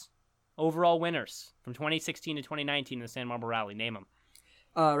 winners, overall winners from 2016 to 2019 in the Sand Marble Rally. Name them.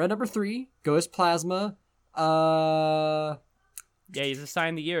 Red number 3, Ghost Plasma. Yeah, he's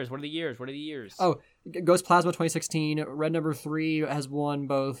assigned the years. What are the years? Oh, Ghost Plasma 2016. Red number 3 has won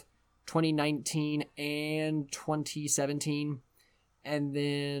both 2019 and 2017. And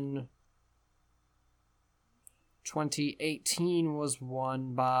then 2018 was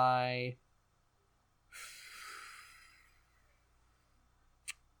won by...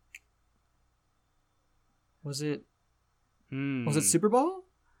 Was it Super Bowl?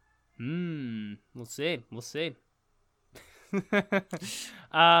 We'll see.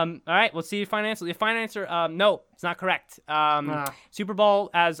 All right, we'll see your final answer. Your final answer, no, it's not correct. Super Bowl,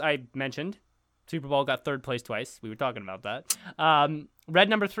 as I mentioned, Super Bowl got 3rd place twice. We were talking about that. Red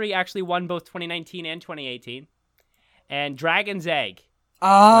number 3 actually won both 2019 and 2018. And Dragon's Egg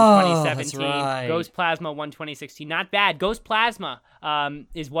Oh, 2017. that's right. Ghost Plasma won 2016. Not bad. Ghost Plasma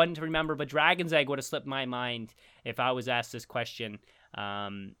is one to remember, but Dragon's Egg would have slipped my mind if I was asked this question.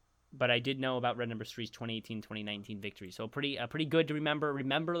 But I did know about Red Number 3's 2018-2019 victory. So pretty good to remember.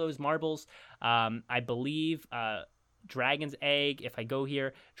 Remember those marbles. I believe Dragon's Egg, if I go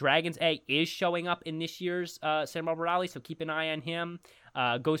here, Dragon's Egg is showing up in this year's Sand Marble Rally, so keep an eye on him.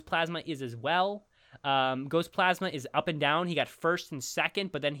 Ghost Plasma is as well. Ghost Plasma is up and down. He got first and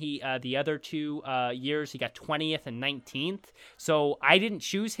second, but then he the other 2 years he got 20th and 19th. So I didn't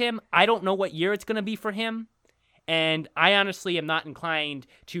choose him. I don't know what year it's going to be for him, and I honestly am not inclined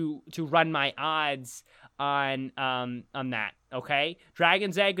to run my odds on that. Okay,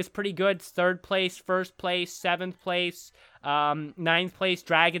 Dragon's Egg is pretty good. 3rd place, 1st place, 7th place, 9th place.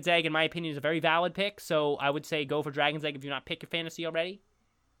 Dragon's Egg, in my opinion, is a very valid pick. So I would say go for Dragon's Egg if you're not pick your fantasy already.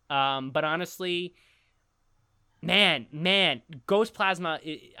 But honestly, man, Ghost Plasma,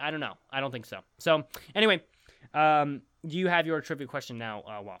 I don't know. I don't think so. So anyway, do you have your trivia question now,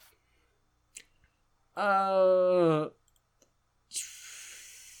 Waff?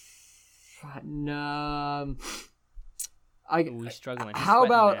 No. Ooh, he's struggling. He's How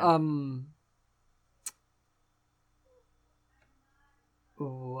sweating, about man.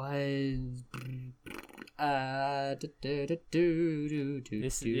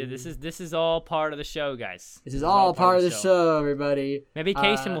 This is all part of the show, guys. This is all part of the show, everybody. Maybe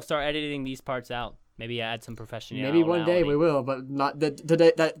Kaysen will start editing these parts out. Maybe add some professionality. Maybe one day we will, but not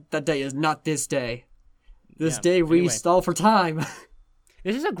today. That day is not this day. This day we stall for time.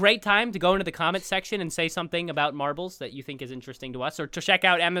 This is a great time to go into the comment section and say something about marbles that you think is interesting to us, or to check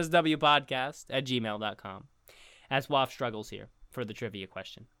out mswpodcast@gmail.com as Waff struggles here for the trivia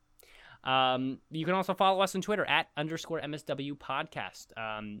question. You can also follow us on Twitter @_MSW podcast.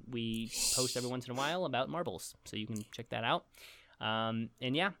 We post every once in a while about marbles, so you can check that out. And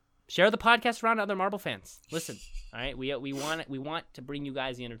yeah, share the podcast around to other marble fans. Listen, all right, we want to bring you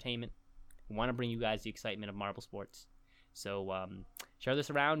guys the entertainment. We want to bring you guys the excitement of marble sports. So share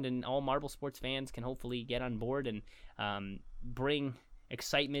this around, and all marble sports fans can hopefully get on board and bring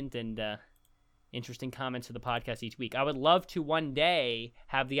excitement and interesting comments to the podcast each week. I would love to one day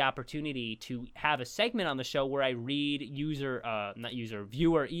have the opportunity to have a segment on the show where I read viewer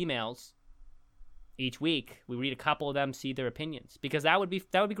emails each week. We read a couple of them, see their opinions, because that would be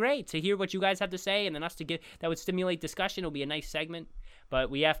great to hear what you guys have to say, and then us to get that would stimulate discussion. It'll be a nice segment, but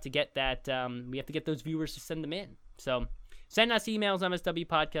we have to get that. We have to get those viewers to send them in. So send us emails,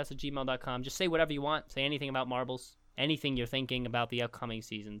 mswpodcast@gmail.com. Just say whatever you want. Say anything about marbles, anything you're thinking about the upcoming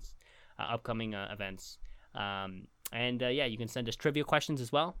seasons, upcoming events. And you can send us trivia questions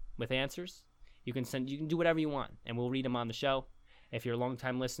as well with answers. You can do whatever you want, and we'll read them on the show. If you're a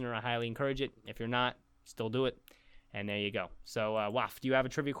long-time listener, I highly encourage it. If you're not, still do it. And there you go. So, Waff, do you have a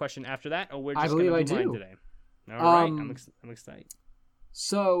trivia question after that, or we're just going to do mine today? All right, I'm excited.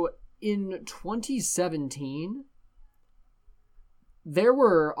 So, in 2017, there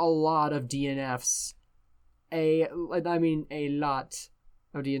were a lot of DNFs. A lot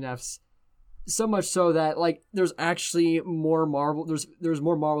of DNFs. So much so that there's actually more marble. There's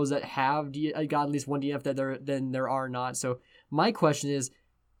more marbles that have got at least one DNF than there are not. So my question is,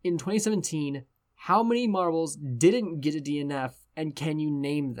 in 2017, how many marbles didn't get a DNF, and can you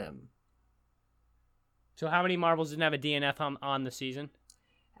name them? So how many marbles didn't have a DNF on the season?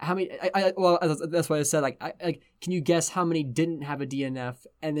 How many? Well, that's what I said. Can you guess how many didn't have a DNF,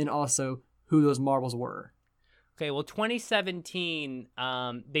 and then also who those marbles were? Okay, well, 2017,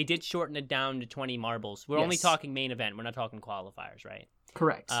 they did shorten it down to 20 marbles. We're only talking main event. We're not talking qualifiers, right?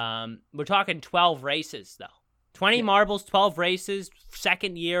 Correct. We're talking 12 races, though. 20 marbles, 12 races,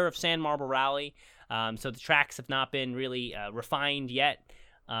 second year of Sand Marble Rally. So the tracks have not been really refined yet.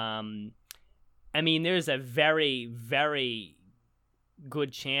 There's a very, very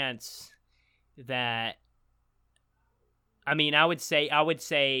good chance that...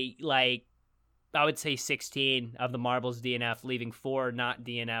 I would say 16 of the marbles DNF, leaving 4 not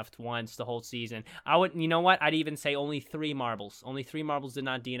DNF'd once the whole season. You know what? I'd even say only 3 marbles. Only 3 marbles did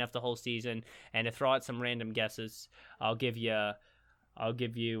not DNF the whole season. And to throw out some random guesses, I'll give you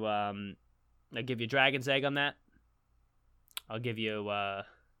Dragon's Egg on that. I'll give you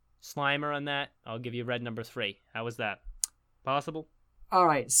Slimer on that. I'll give you Red Number 3. How was that? Possible? All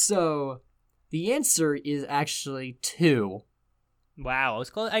right. So the answer is actually 2. Wow, I was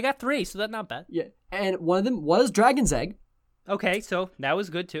close. I got 3, so that's not bad. Yeah, and one of them was Dragon's Egg. Okay, so that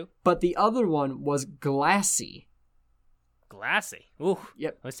was good too. But the other one was Glassy. Glassy. Ooh.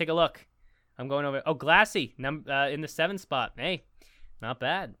 Yep. Let's take a look. I'm going over. Oh, Glassy. In the 7th spot. Hey, not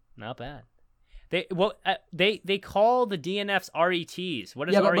bad. Not bad. They call the DNFs RETs. What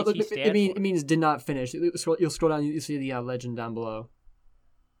does RET stand for? It means did not finish. You'll scroll down, you see the legend down below.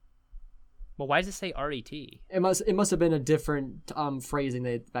 Well, why does it say RET? It must have been a different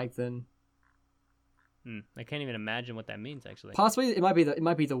phrasing back then. I can't even imagine what that means actually. Possibly it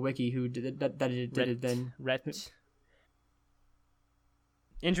might be the wiki who did it then.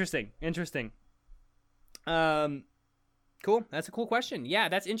 Interesting. Cool. That's a cool question. Yeah,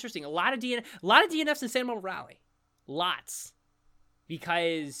 that's interesting. A lot of DNFs in San Marble Rally. Lots.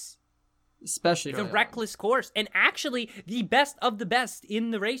 Because especially the reckless course. And actually the best of the best in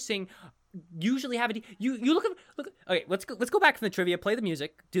the racing usually have you look. Okay, let's go back from the trivia, play the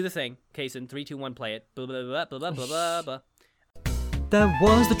music, do the thing. Kason, 3, 2, 1, play it. Blah blah blah blah blah blah blah. That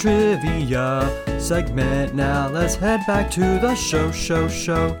was the trivia segment. Now let's head back to the show.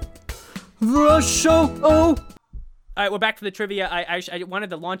 The show. Oh. All right, we're back to the trivia. I wanted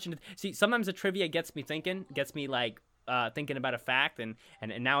to launch into. See, sometimes the trivia gets me thinking, thinking about a fact, and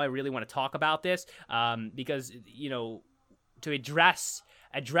now I really want to talk about this because to address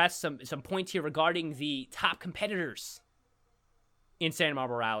some points here regarding the top competitors in Santa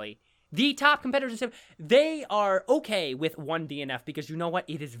Marble Rally. The top competitors, they are okay with one DNF because you know what?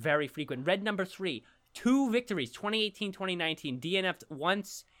 It is very frequent. Red number 3, 2 victories, 2018, 2019, DNF'd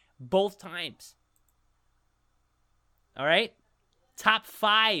once, both times. All right? Top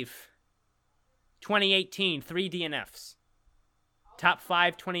 5, 2018, 3 DNFs. Top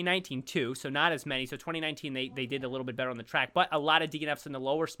 5, 2019, 2, so not as many. So 2019, they did a little bit better on the track, but a lot of DNFs in the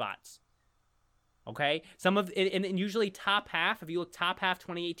lower spots. Okay? Some of it, and usually top half, if you look top half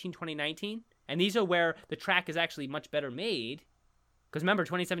 2018, 2019, and these are where the track is actually much better made. Because remember,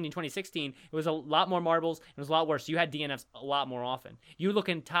 2017, 2016, it was a lot more marbles, it was a lot worse. So you had DNFs a lot more often. You look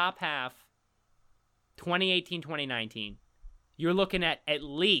in top half 2018, 2019, you're looking at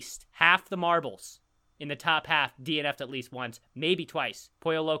least half the marbles in the top half DNF'd at least once, maybe twice.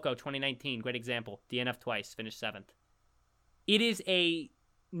 Pollo Loco 2019, great example. DNF twice, finished 7th. It is a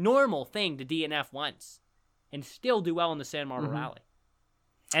normal thing to DNF once and still do well in the San Marble Rally.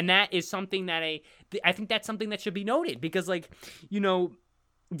 And that is something that I think that's something that should be noted because,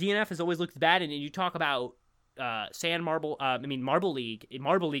 DNF has always looked bad, and you talk about Marble League. In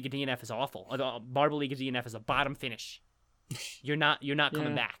Marble League, a DNF is awful. Marble League, a DNF is a bottom finish. You're not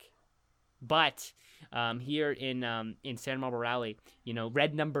coming back. But here in Santa Marble Rally,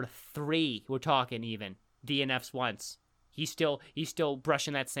 red number 3, we're talking even DNFs once. He's still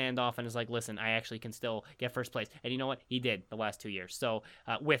brushing that sand off and is like, listen, I actually can still get first place. And you know what? He did the last 2 years. So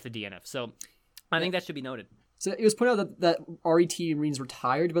with the DNF. So I think that should be noted. So it was pointed out that RET means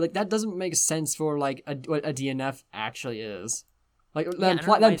retired, but that doesn't make sense for what a DNF actually is.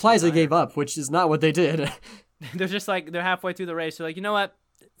 That implies they gave up, which is not what they did. They're just they're halfway through the race. They're like, you know what?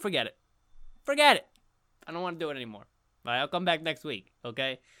 Forget it. I don't want to do it anymore. All right, I'll come back next week.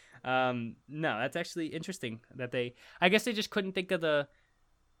 Okay. No, that's actually interesting that I guess they just couldn't think of the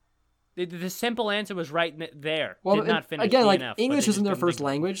simple answer was right there. Well, did not finish again, DNF, English isn't their first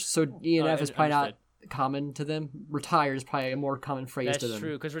language, so DNF is probably not common to them. Retired is probably a more common phrase to them. That's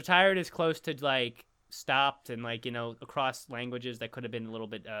true, because retired is close to stopped and across languages that could have been a little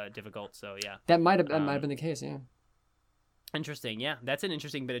bit difficult. So yeah, that might have been the case. Yeah. Interesting, yeah. That's an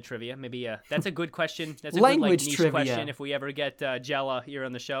interesting bit of trivia. Maybe that's a good question. That's a language good niche trivia question if we ever get Jella here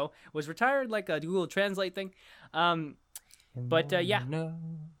on the show. Was retired like a Google Translate thing? Yeah.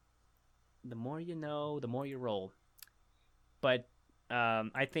 The more you know, the more you roll. But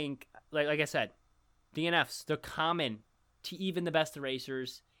I think, like I said, DNFs, they're common to even the best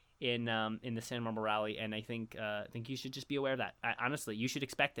racers in the Santa Marble Rally, and I think you should just be aware of that. Honestly, you should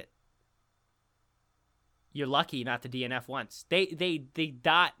expect it. You're lucky not to DNF once. They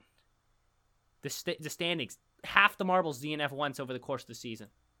dot the standings. Half the marbles DNF once over the course of the season.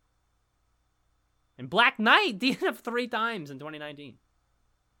 And Black Knight DNF 3 times in 2019.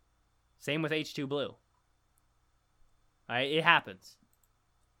 Same with H2 Blue. All right, it happens.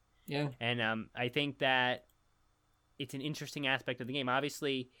 Yeah. And I think that it's an interesting aspect of the game.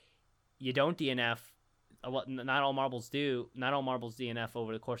 Obviously, you don't DNF. Not all marbles do. Not all marbles DNF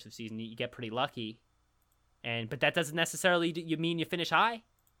over the course of the season. You get pretty lucky. But that doesn't necessarily mean you finish high.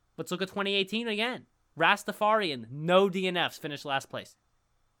 Let's look at 2018 again. Rastafarian, no DNFs, finished last place.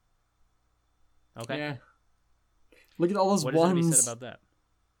 Okay. Yeah. Look at all those what ones. What does be said about that?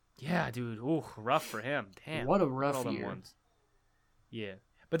 Yeah, dude. Ooh, rough for him. Damn. What a rough year. Ones. Yeah.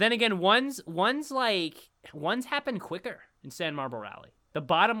 But then again, ones happen quicker in San Marble Rally. The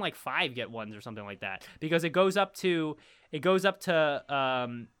bottom 5 get ones or something like that because it goes up to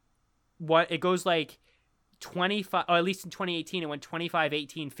 25, or at least in 2018 it went 25,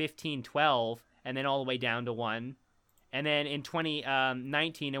 18, 15, 12, and then all the way down to 1. And then in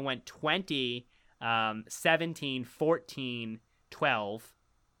 2019, it went 20, 17, 14, 12,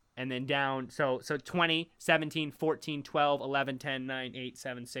 and then down. So 20, 17, 14, 12, 11, 10, 9, 8,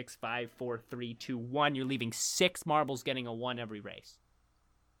 7, 6, 5, 4, 3, 2, 1. You're leaving 6 marbles getting a 1 every race.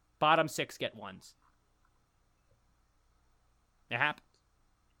 Bottom 6 get 1s. It happens.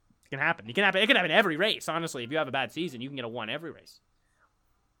 It can happen. It can happen every race, honestly. If you have a bad season, you can get a 1 every race.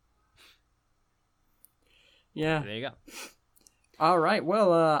 Yeah. So there you go. All right.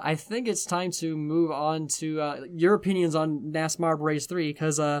 Well, I think it's time to move on to your opinions on NASCAR Race 3,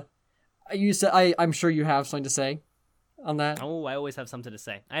 because you said I'm sure you have something to say on that. Oh, I always have something to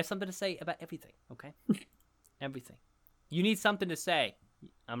say. I have something to say about everything, okay? Everything. You need something to say,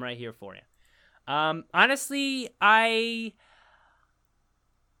 I'm right here for you. Honestly, I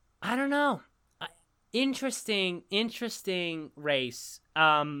don't know. Interesting race.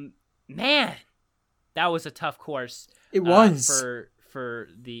 Man, that was a tough course. It was for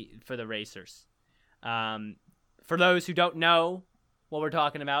the racers. For those who don't know what we're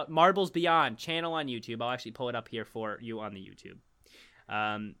talking about, Marbles Beyond channel on YouTube. I'll actually pull it up here for you on the YouTube.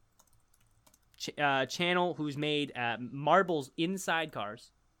 Channel who's made marbles inside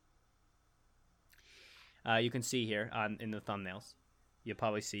cars. You can see here in the thumbnails. You'll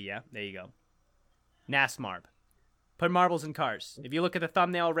probably see, yeah, there you go. NASMARB. Put marbles in cars. If you look at the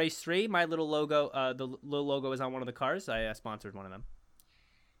thumbnail, Race 3, my little logo, the little logo is on one of the cars. I sponsored one of them.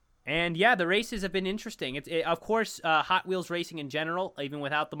 And yeah, the races have been interesting. Of course, Hot Wheels racing in general, even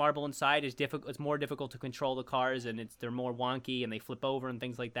without the marble inside, is difficult. It's more difficult to control the cars, and they're more wonky, and they flip over and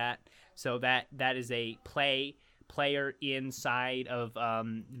things like that. So that is a player inside of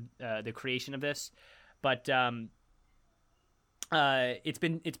the creation of this. But it's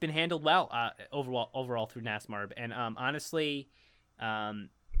been handled well overall through NASMARB, and honestly,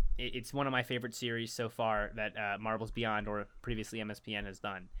 it's one of my favorite series so far that Marbles Beyond, or previously MSPN, has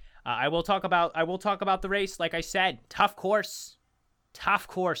done. I will talk about the race. Like I said, tough course, 2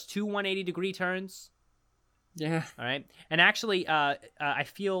 180-degree turns. Yeah. All right. And actually, I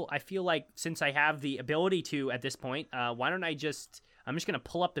feel like, since I have the ability to at this point, why don't I'm just gonna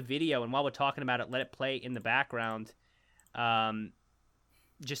pull up the video, and while we're talking about it, let it play in the background.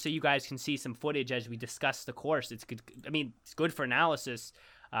 Just so you guys can see some footage as we discuss the course. It's good. I mean, it's good for analysis.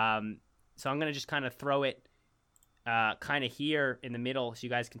 So I'm going to just kind of throw it kind of here in the middle so you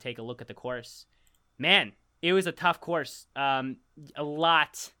guys can take a look at the course. Man, it was a tough course. A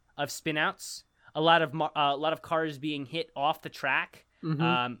lot of spinouts, a lot of cars being hit off the track,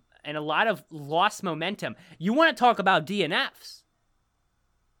 and a lot of lost momentum. You want to talk about DNFs?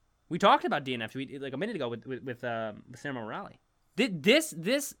 We talked about DNFs like a minute ago with Sam Morale.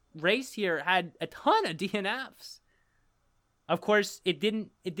 This race here had a ton of DNFs. Of course,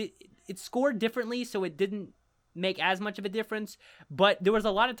 it scored differently, so it didn't make as much of a difference. But there was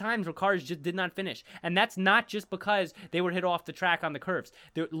a lot of times where cars just did not finish, and that's not just because they were hit off the track on the curves.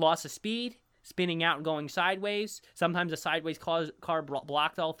 There loss of speed, spinning out and going sideways. Sometimes a sideways car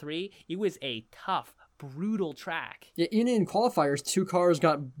blocked all 3. It was a tough, brutal track. Yeah, even in qualifiers, 2 cars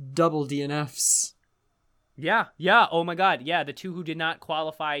got double DNFs. Yeah. Oh my God. Yeah, the 2 who did not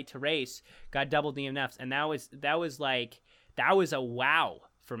qualify to race got double DNFs, and that was a wow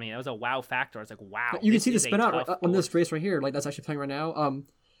for me. That was a wow factor. I was like, wow. You can see the spin out on this race right here. Like, that's actually playing right now.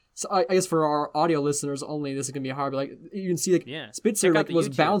 So I guess for our audio listeners only, this is gonna be hard. But like, you can see, like, Spitzer was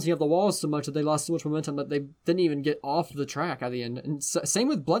bouncing off the walls so much that they lost so much momentum that they didn't even get off the track at the end. And same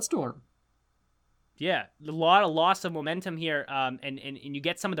with Bloodstorm. Yeah, a lot of loss of momentum here, and you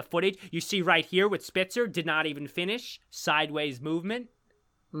get some of the footage. You see right here with Spitzer, did not even finish, sideways movement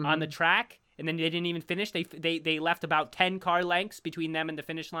on the track, and then they didn't even finish. They left about 10 car lengths between them and the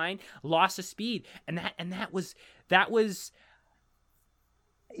finish line, loss of speed, and that was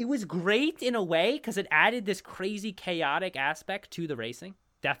it was great in a way because it added this crazy chaotic aspect to the racing.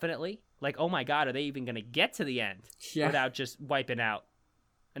 Definitely, like, oh my God, are they even going to get to the end without just wiping out?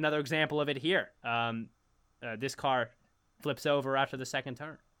 Another example of it here. This car flips over after the second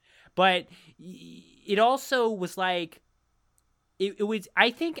turn. But it also was like, it was,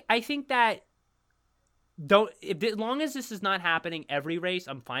 I think that, as long as this is not happening every race,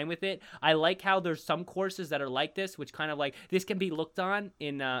 I'm fine with it. I like how there's some courses that are like this, which kind of like, this can be looked on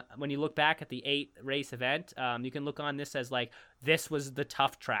in, when you look back at the 8 race event, you can look on this as like, this was the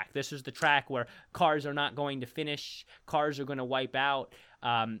tough track. This is the track where cars are not going to finish, cars are going to wipe out.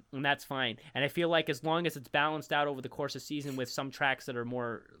 And that's fine. And I feel like as long as it's balanced out over the course of the season with some tracks that are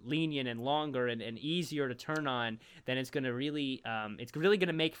more lenient and longer and easier to turn on, then it's going to really, going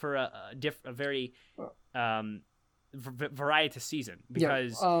to make for a very variety season,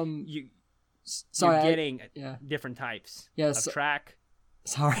 because Sorry, you're getting yeah. different types Yes. of track.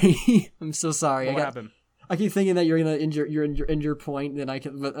 Sorry, I'm so sorry. What happened? I keep thinking that you're gonna injure point, then I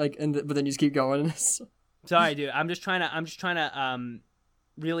can, but then you just keep going. Sorry, dude. I'm just trying to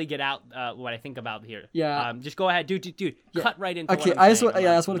really get out what I think about here. Yeah. Just go ahead, dude. Yeah. Cut right into. Okay, what I'm I just saying.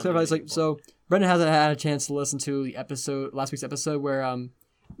 want to clarify. It's like, so Brendan hasn't had a chance to listen to the last week's episode where have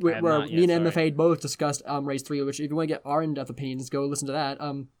where not me yet, and sorry. MFA both discussed race 3, which if you want to get our in-depth opinions, go listen to that.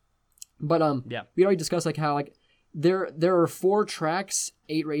 Yeah. We already discussed like how like there are 4 tracks,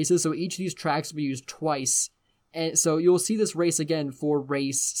 8 races, so each of these tracks will be used twice, and so you'll see this race again for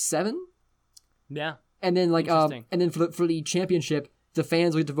race 7, Yeah. and then like Interesting. and then for the championship, the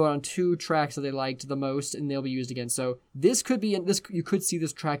fans will get to vote on 2 tracks that they liked the most, and they'll be used again. So this could be you could see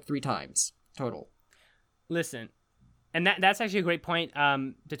this track 3 times total. Listen, and that's actually a great point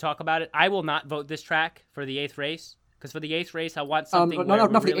to talk about it. I will not vote this track for the 8th race, because for the 8th race, I want something. Not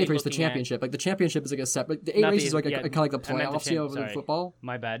for the really 8th race, the looking at- championship. Like the championship is like a separate. The 8 Not race the- is like yeah, kind of like the I meant the playoffs, you know, sorry. with football.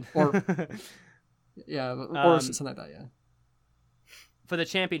 My bad. Or- Yeah, or something like that. Yeah. For the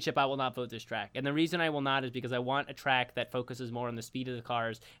championship, I will not vote this track. And the reason I will not is because I want a track that focuses more on the speed of the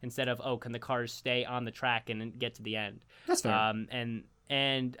cars instead of, can the cars stay on the track and then get to the end. That's fair.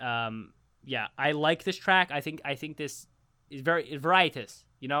 Yeah, I like this track. I think this is very varietous,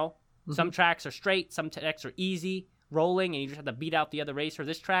 you know? Mm-hmm. Some tracks are straight, some tracks are easy, rolling, and you just have to beat out the other racer.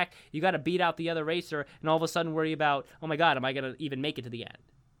 This track, you got to beat out the other racer and all of a sudden worry about, oh my God, am I going to even make it to the end?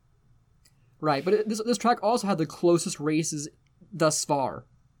 Right, but this track also had the closest races thus far.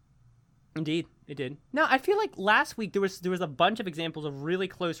 Indeed, it did. No, I feel like last week there was a bunch of examples of really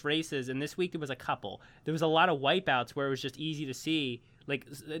close races, and this week there was a couple. There was a lot of wipeouts where it was just easy to see. Like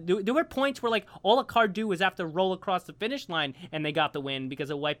there were points where like all a car do was have to roll across the finish line, and they got the win because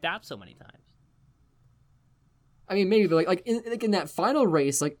it wiped out so many times. I mean, maybe, but like in that final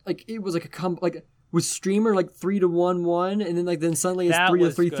race, like it was like was Streamer like 3-1-1, and then suddenly it's That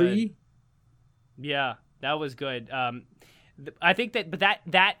 3-3-3. good. Yeah, that was good. I think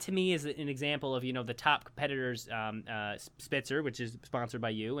that to me is an example of the top competitors, Spitzer, which is sponsored by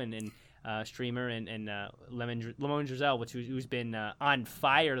you, and Streamer and Lemon Drizel, who's been on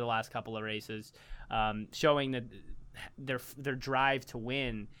fire the last couple of races, showing that their drive to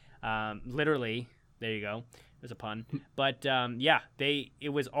win. Literally, there you go. There's a pun, but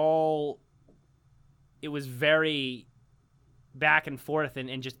it was very back and forth,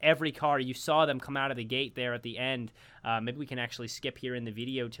 and just every car you saw them come out of the gate there at the end. Maybe we can actually skip here in the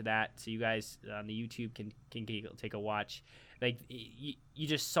video to that, so you guys on the YouTube can take a watch. Like you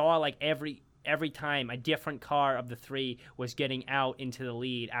just saw like every time a different car of the 3 was getting out into the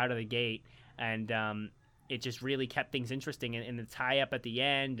lead out of the gate, and it just really kept things interesting. And the tie up at the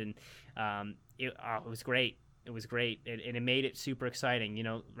end, and it was great. It was great, and it made it super exciting.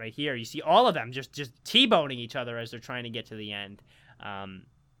 Right here, you see all of them just T-boning each other as they're trying to get to the end. I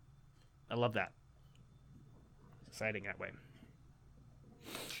love that. It's exciting that way.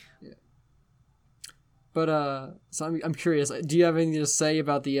 Yeah. But so I'm curious. Do you have anything to say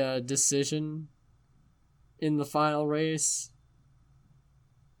about the decision in the final race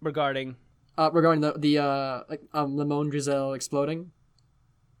Regarding the Lemon Drizel exploding?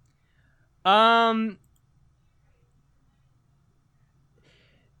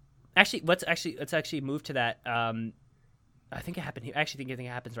 Actually, let's actually move to that. I think it happened here. I think it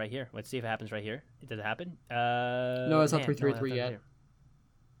happens right here. Let's see if it happens right here. Does it happen? No, it's not 3-3-3 yet.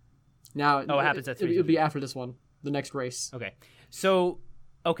 Now, it happens at 3-3-3. It'll be after this one, the next race. Okay. So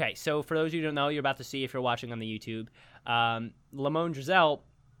for those of you who don't know, you're about to see if you're watching on the YouTube. Lemon Drizel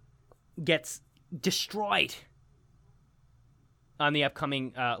gets destroyed on the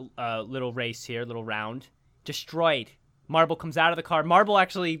upcoming little race here, little round. Destroyed. Marble comes out of the car. Marble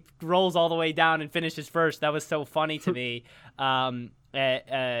actually rolls all the way down and finishes first. That was so funny to me.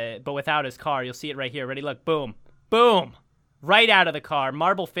 But without his car, you'll see it right here. Ready? Look. Boom. Boom. Right out of the car.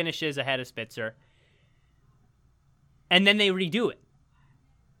 Marble finishes ahead of Spitzer. And then they redo it.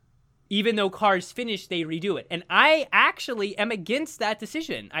 Even though cars finish, they redo it. And I actually am against that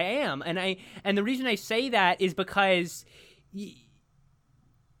decision. I am. And the reason I say that is because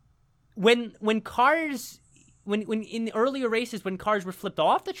when cars... When in the earlier races, when cars were flipped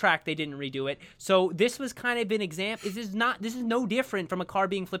off the track, they didn't redo it. So this was kind of an example. This is no different from a car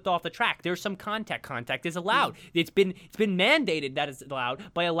being flipped off the track. There's some contact. Contact is allowed. It's been mandated that it's allowed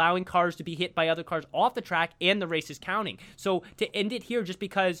by allowing cars to be hit by other cars off the track, and the race is counting. So to end it here, just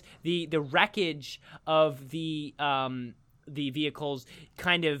because the wreckage of the vehicles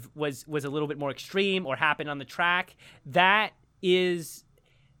kind of was a little bit more extreme or happened on the track, that is.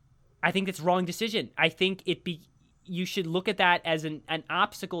 I think it's wrong decision. I think you should look at that as an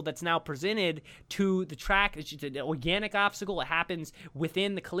obstacle that's now presented to the track. It's just an organic obstacle. It happens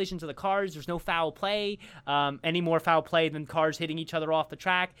within the collisions of the cars. There's no foul play, any more foul play than cars hitting each other off the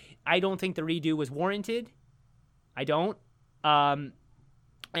track. I don't think the redo was warranted. I don't.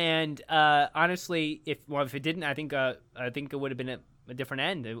 Honestly, if it didn't, I think it would have been a different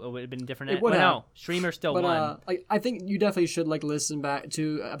end. It would have been a different end. But no, Streamer still won. I think you definitely should listen back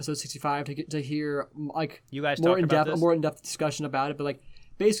to episode 65 to hear you guys more in depth discussion about it. But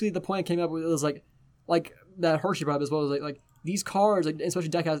basically the point I came up with was like that Hershey brought up as well, was like these cars, especially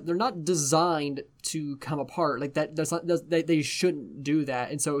diecast, they're not designed to come apart. They shouldn't do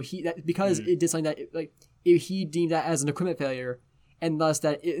that. And so it did something that he deemed that as an equipment failure, and thus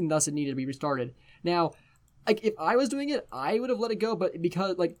it needed to be restarted. Now, if I was doing it, I would have let it go, but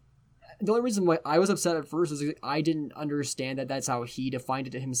because the only reason why I was upset at first is I didn't understand that that's how he defined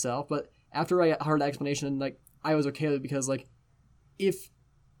it to himself. But after I heard that explanation, I was okay with it, because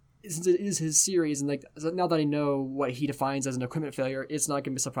since it is his series, and now that I know what he defines as an equipment failure, it's not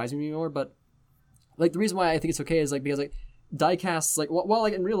going to surprise me anymore. But the reason why I think it's okay is because diecasts,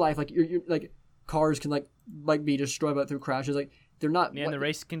 in real life, you're cars can be destroyed through crashes, they're not. Yeah, and the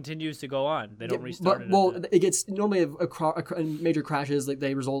race continues to go on. They don't restart it. It gets normally a major crashes,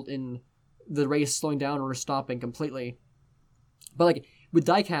 they result in the race slowing down or stopping completely. But with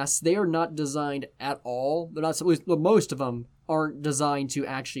diecasts, they are not designed at all. They're not. Most of them aren't designed to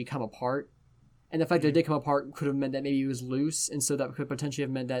actually come apart. And the fact that it did come apart could have meant that maybe it was loose, and so that could potentially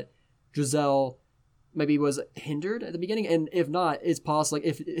have meant that Giselle maybe was hindered at the beginning. And if not, it's possible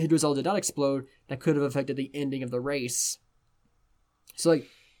if Giselle did not explode, that could have affected the ending of the race. So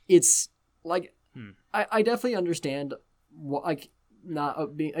it's I definitely understand I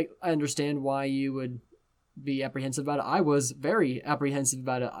understand why you would be apprehensive about it. I was very apprehensive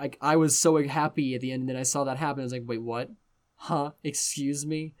about it. I was so happy at the end, and then I saw that happen. I was like, wait, what? Huh? Excuse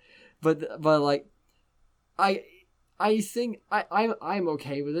me? But I think I'm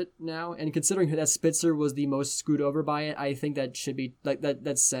okay with it now, and considering that Spitzer was the most screwed over by it, I think that should be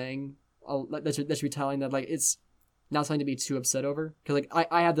that's saying that should be telling that it's not something to be too upset over, because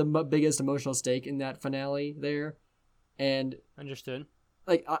I had the biggest emotional stake in that finale there, and understood.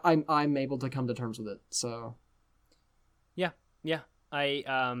 I'm able to come to terms with it. So yeah,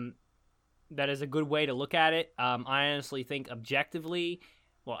 that is a good way to look at it. I honestly think objectively,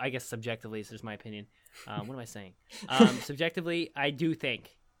 well, I guess subjectively, this is my opinion. What am I saying? Subjectively, I do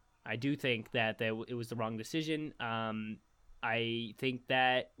think that it was the wrong decision. I think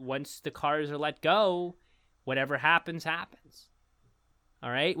that once the cars are let go, whatever happens, happens. All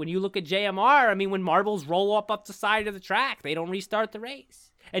right? When you look at JMR, when marbles roll up the side of the track, they don't restart the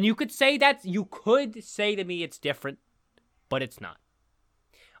race. And you could say to me it's different, but it's not.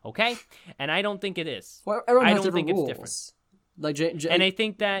 Okay? And I don't think it is. Well, I don't think it's different. And I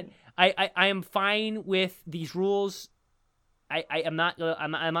think that I am fine with these rules. I'm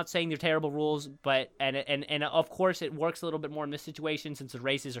not saying they're terrible rules, but and of course it works a little bit more in this situation since the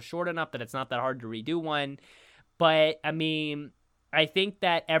races are short enough that it's not that hard to redo one. But I think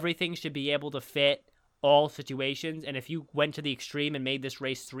that everything should be able to fit all situations. And if you went to the extreme and made this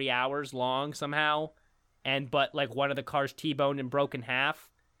race 3 hours long somehow, but one of the cars T-boned and broke in half,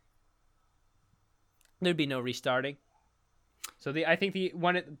 there'd be no restarting. So I think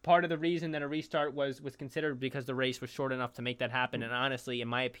part of the reason that a restart was considered because the race was short enough to make that happen. And honestly, in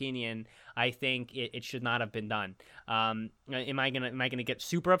my opinion, I think it should not have been done. Am I gonna get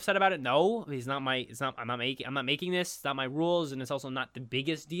super upset about it? No, I'm not making this. It's not my rules, and it's also not the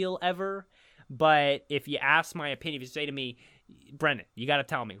biggest deal ever. But if you ask my opinion, if you say to me, Brendan, you got to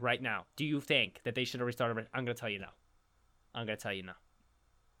tell me right now, do you think that they should have restarted? I'm gonna tell you no.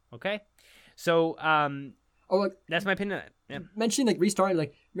 Okay, so that's my opinion on it. Yeah. Mentioning restarting,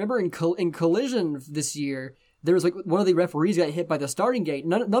 remember in Collision this year, there was one of the referees got hit by the starting gate.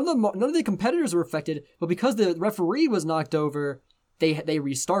 None of the competitors were affected, but because the referee was knocked over, they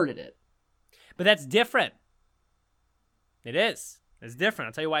restarted it. But that's different. It is. It's different.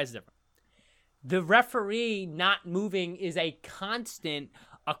 I'll tell you why it's different. The referee not moving is a constant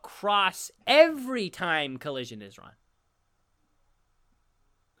across every time Collision is run.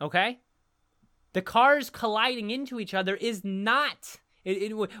 Okay? The cars colliding into each other is not... let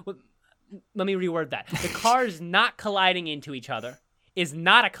me reword that. The cars not colliding into each other is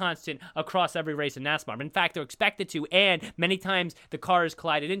not a constant across every race in NASCAR. In fact, they're expected to, and many times the car is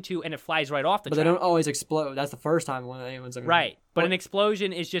collided into and it flies right off the track. But they don't always explode. That's the first time when anyone's ever... Right. But an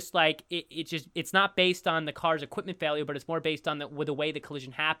explosion is just it's not based on the car's equipment failure, but it's more based on the way the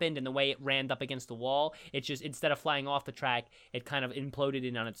collision happened and the way it ran up against the wall. It's just, instead of flying off the track, it kind of imploded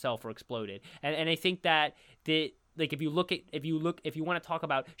in on itself or exploded. And I think that like if you want to talk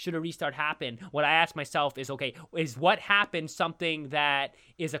about should a restart happen, what I ask myself is, okay, is what happened something that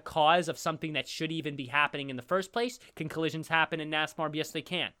is a cause of something that should even be happening in the first place? Can collisions happen in NASCAR? Yes, they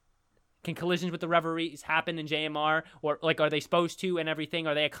can. Can collisions with the referees happen in JMR, or like are they supposed to and everything?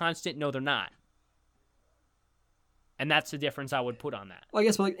 Are they a constant? No, they're not. And that's the difference I would put on that. Well, I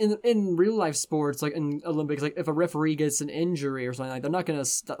guess, but like in real life sports, like in Olympics, like if a referee gets an injury or something, like they're not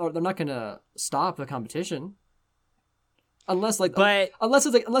gonna stop the competition, unless it's like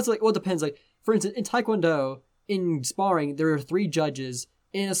well, it depends. Like for instance, in Taekwondo, in sparring, there are 3 judges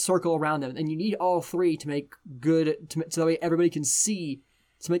in a circle around them, and you need all 3 to make so that way everybody can see.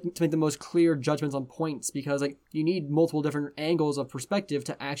 To make the most clear judgments on points, because like you need multiple different angles of perspective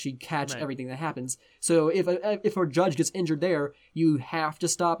to actually catch everything that happens. So if a judge gets injured there, you have to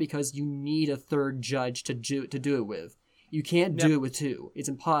stop because you need a 3rd judge to do it with. You can't do it with 2. It's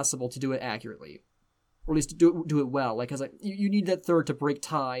impossible to do it accurately, or at least to do it well. Like, cause like you need that 3rd to break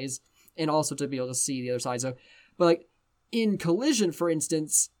ties and also to be able to see the other side. So, but like in collision, for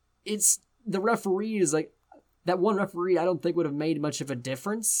instance, it's the referee is like. That one referee, I don't think would have made much of a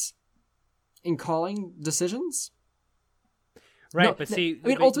difference in calling decisions. Right, no, but see, I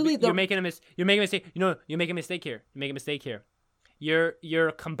mean, ultimately, you're making a mistake. You're making a mistake here.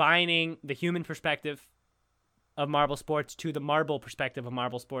 You're combining the human perspective of marble sports to the marble perspective of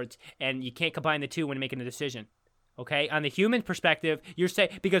marble sports, and you can't combine the two when making a decision. Okay, on the human perspective, you're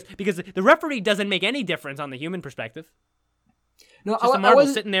saying because the referee doesn't make any difference on the human perspective. No, just a marble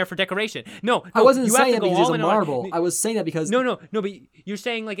sitting there for decoration. No, I wasn't you saying have to that go because all it's a in on- marble. I was saying that because No, but you're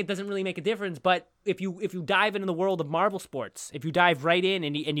saying like it doesn't really make a difference. But if you dive into the world of marble sports, if you dive right in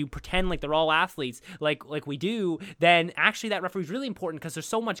and you pretend like they're all athletes, like we do, then actually that referee is really important because there's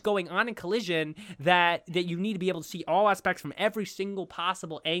so much going on in collision that you need to be able to see all aspects from every single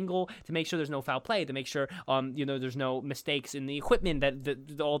possible angle to make sure there's no foul play, to make sure there's no mistakes in the equipment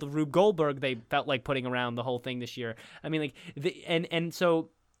that all the Rube Goldberg they felt like putting around the whole thing this year. I mean, like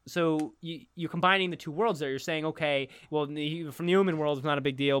So you're combining the two worlds there. You're saying, okay, well, from the human world, it's not a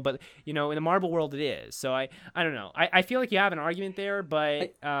big deal, but in the marble world, it is. So I don't know. I feel like you have an argument there,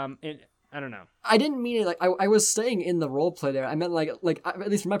 but I don't know. I didn't mean it like I was staying in the role play there. I meant like at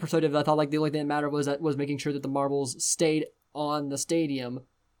least from my perspective, I thought like the only thing that mattered was making sure that the marbles stayed on the stadium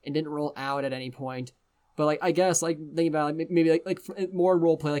and didn't roll out at any point. But like I guess like thinking about like, maybe like more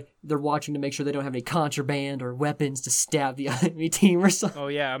role play, like they're watching to make sure they don't have any contraband or weapons to stab the enemy team or something. Oh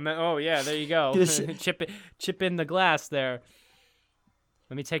yeah, there you go. chip in the glass there.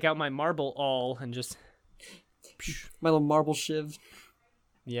 Let me take out my marble awl and just my little marble shiv.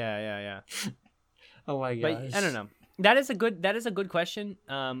 Yeah. Oh my gosh. But I don't know. That is a good question.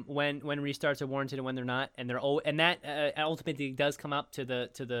 When restarts are warranted and when they're not, and that ultimately does come up to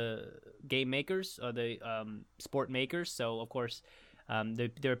the game makers or the sport makers. So of course,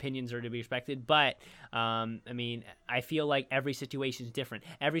 their opinions are to be respected. But I mean, I feel like every situation is different.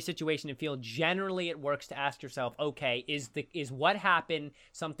 Every situation and field, generally, it works to ask yourself, okay, is what happened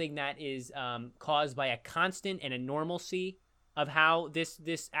something that is caused by a constant and a normalcy of how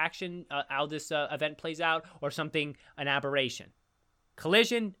this action, how this event plays out, or something, an aberration.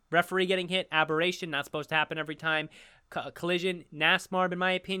 Collision, referee getting hit, aberration, not supposed to happen every time. Collision, NASCAR, in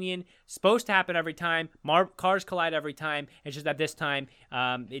my opinion, supposed to happen every time. Cars collide every time. It's just that this time,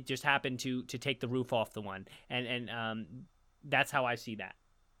 it just happened to take the roof off the one, and that's how I see that.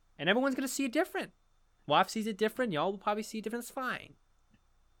 And everyone's gonna see it different. WAF sees it different. Y'all will probably see it different. It's fine,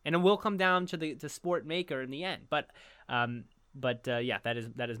 and it will come down to the sport maker in the end. But yeah, that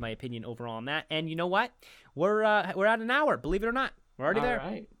is my opinion overall on that. And you know what? We're at an hour. Believe it or not, we're already there. All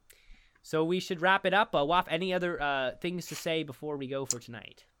right. So we should wrap it up. Waf, any other things to say before we go for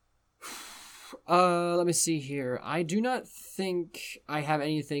tonight? Let me see here. I do not think I have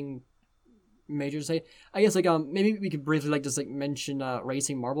anything major to say. I guess like maybe we could briefly like just like mention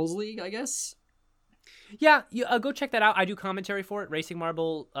Racing Marbles League, I guess. Yeah, go check that out. I do commentary for it. Racing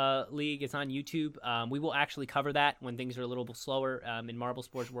Marble League. It's on YouTube. We will actually cover that when things are a little bit slower in Marble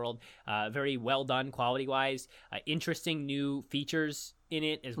Sports world. Very well done quality-wise. Interesting new features in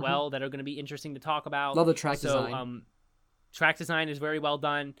it as well that are going to be interesting to talk about. Love the track design. Track design is very well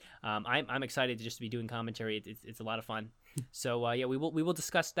done. I'm excited to just be doing commentary. It's a lot of fun. So yeah, we will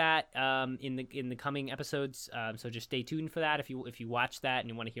discuss that in the coming episodes. So just stay tuned for that if you watch that and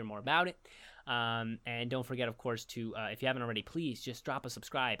you want to hear more about it. And don't forget, of course, to if you haven't already, please just drop a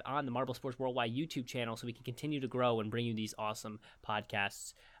subscribe on the Marble Sports Worldwide YouTube channel so we can continue to grow and bring you these awesome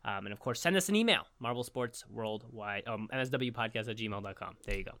podcasts. And of course, send us an email, marble-sports-worldwide, mswpodcast@gmail.com.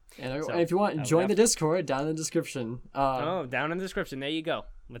 There you go. And if you want, join the Discord down in the description. Down in the description. There you go.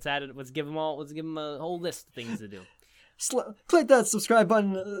 Let's add it. Let's give them a whole list of things to do. Click that subscribe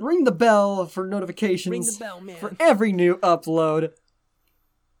button. Ring the bell for notifications. Ring the bell, man. For every new upload.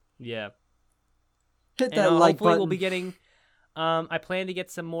 Yeah. Hit that like hopefully button. We'll be getting. I plan to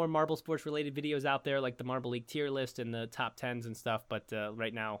get some more Marble Sports related videos out there, like the Marble League tier list and the top 10s and stuff. But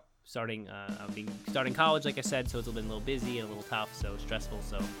right now, starting college, like I said, so it's been a little busy and a little tough, so stressful.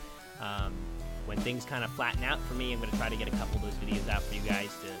 So when things kind of flatten out for me, I'm going to try to get a couple of those videos out for you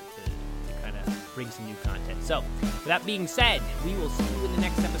guys to kind of bring some new content. So with that being said, we will see you in the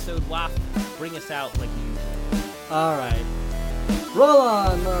next episode. Waff, bring us out like usual. All right. Roll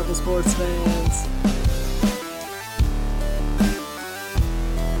on, Marble Sports fans.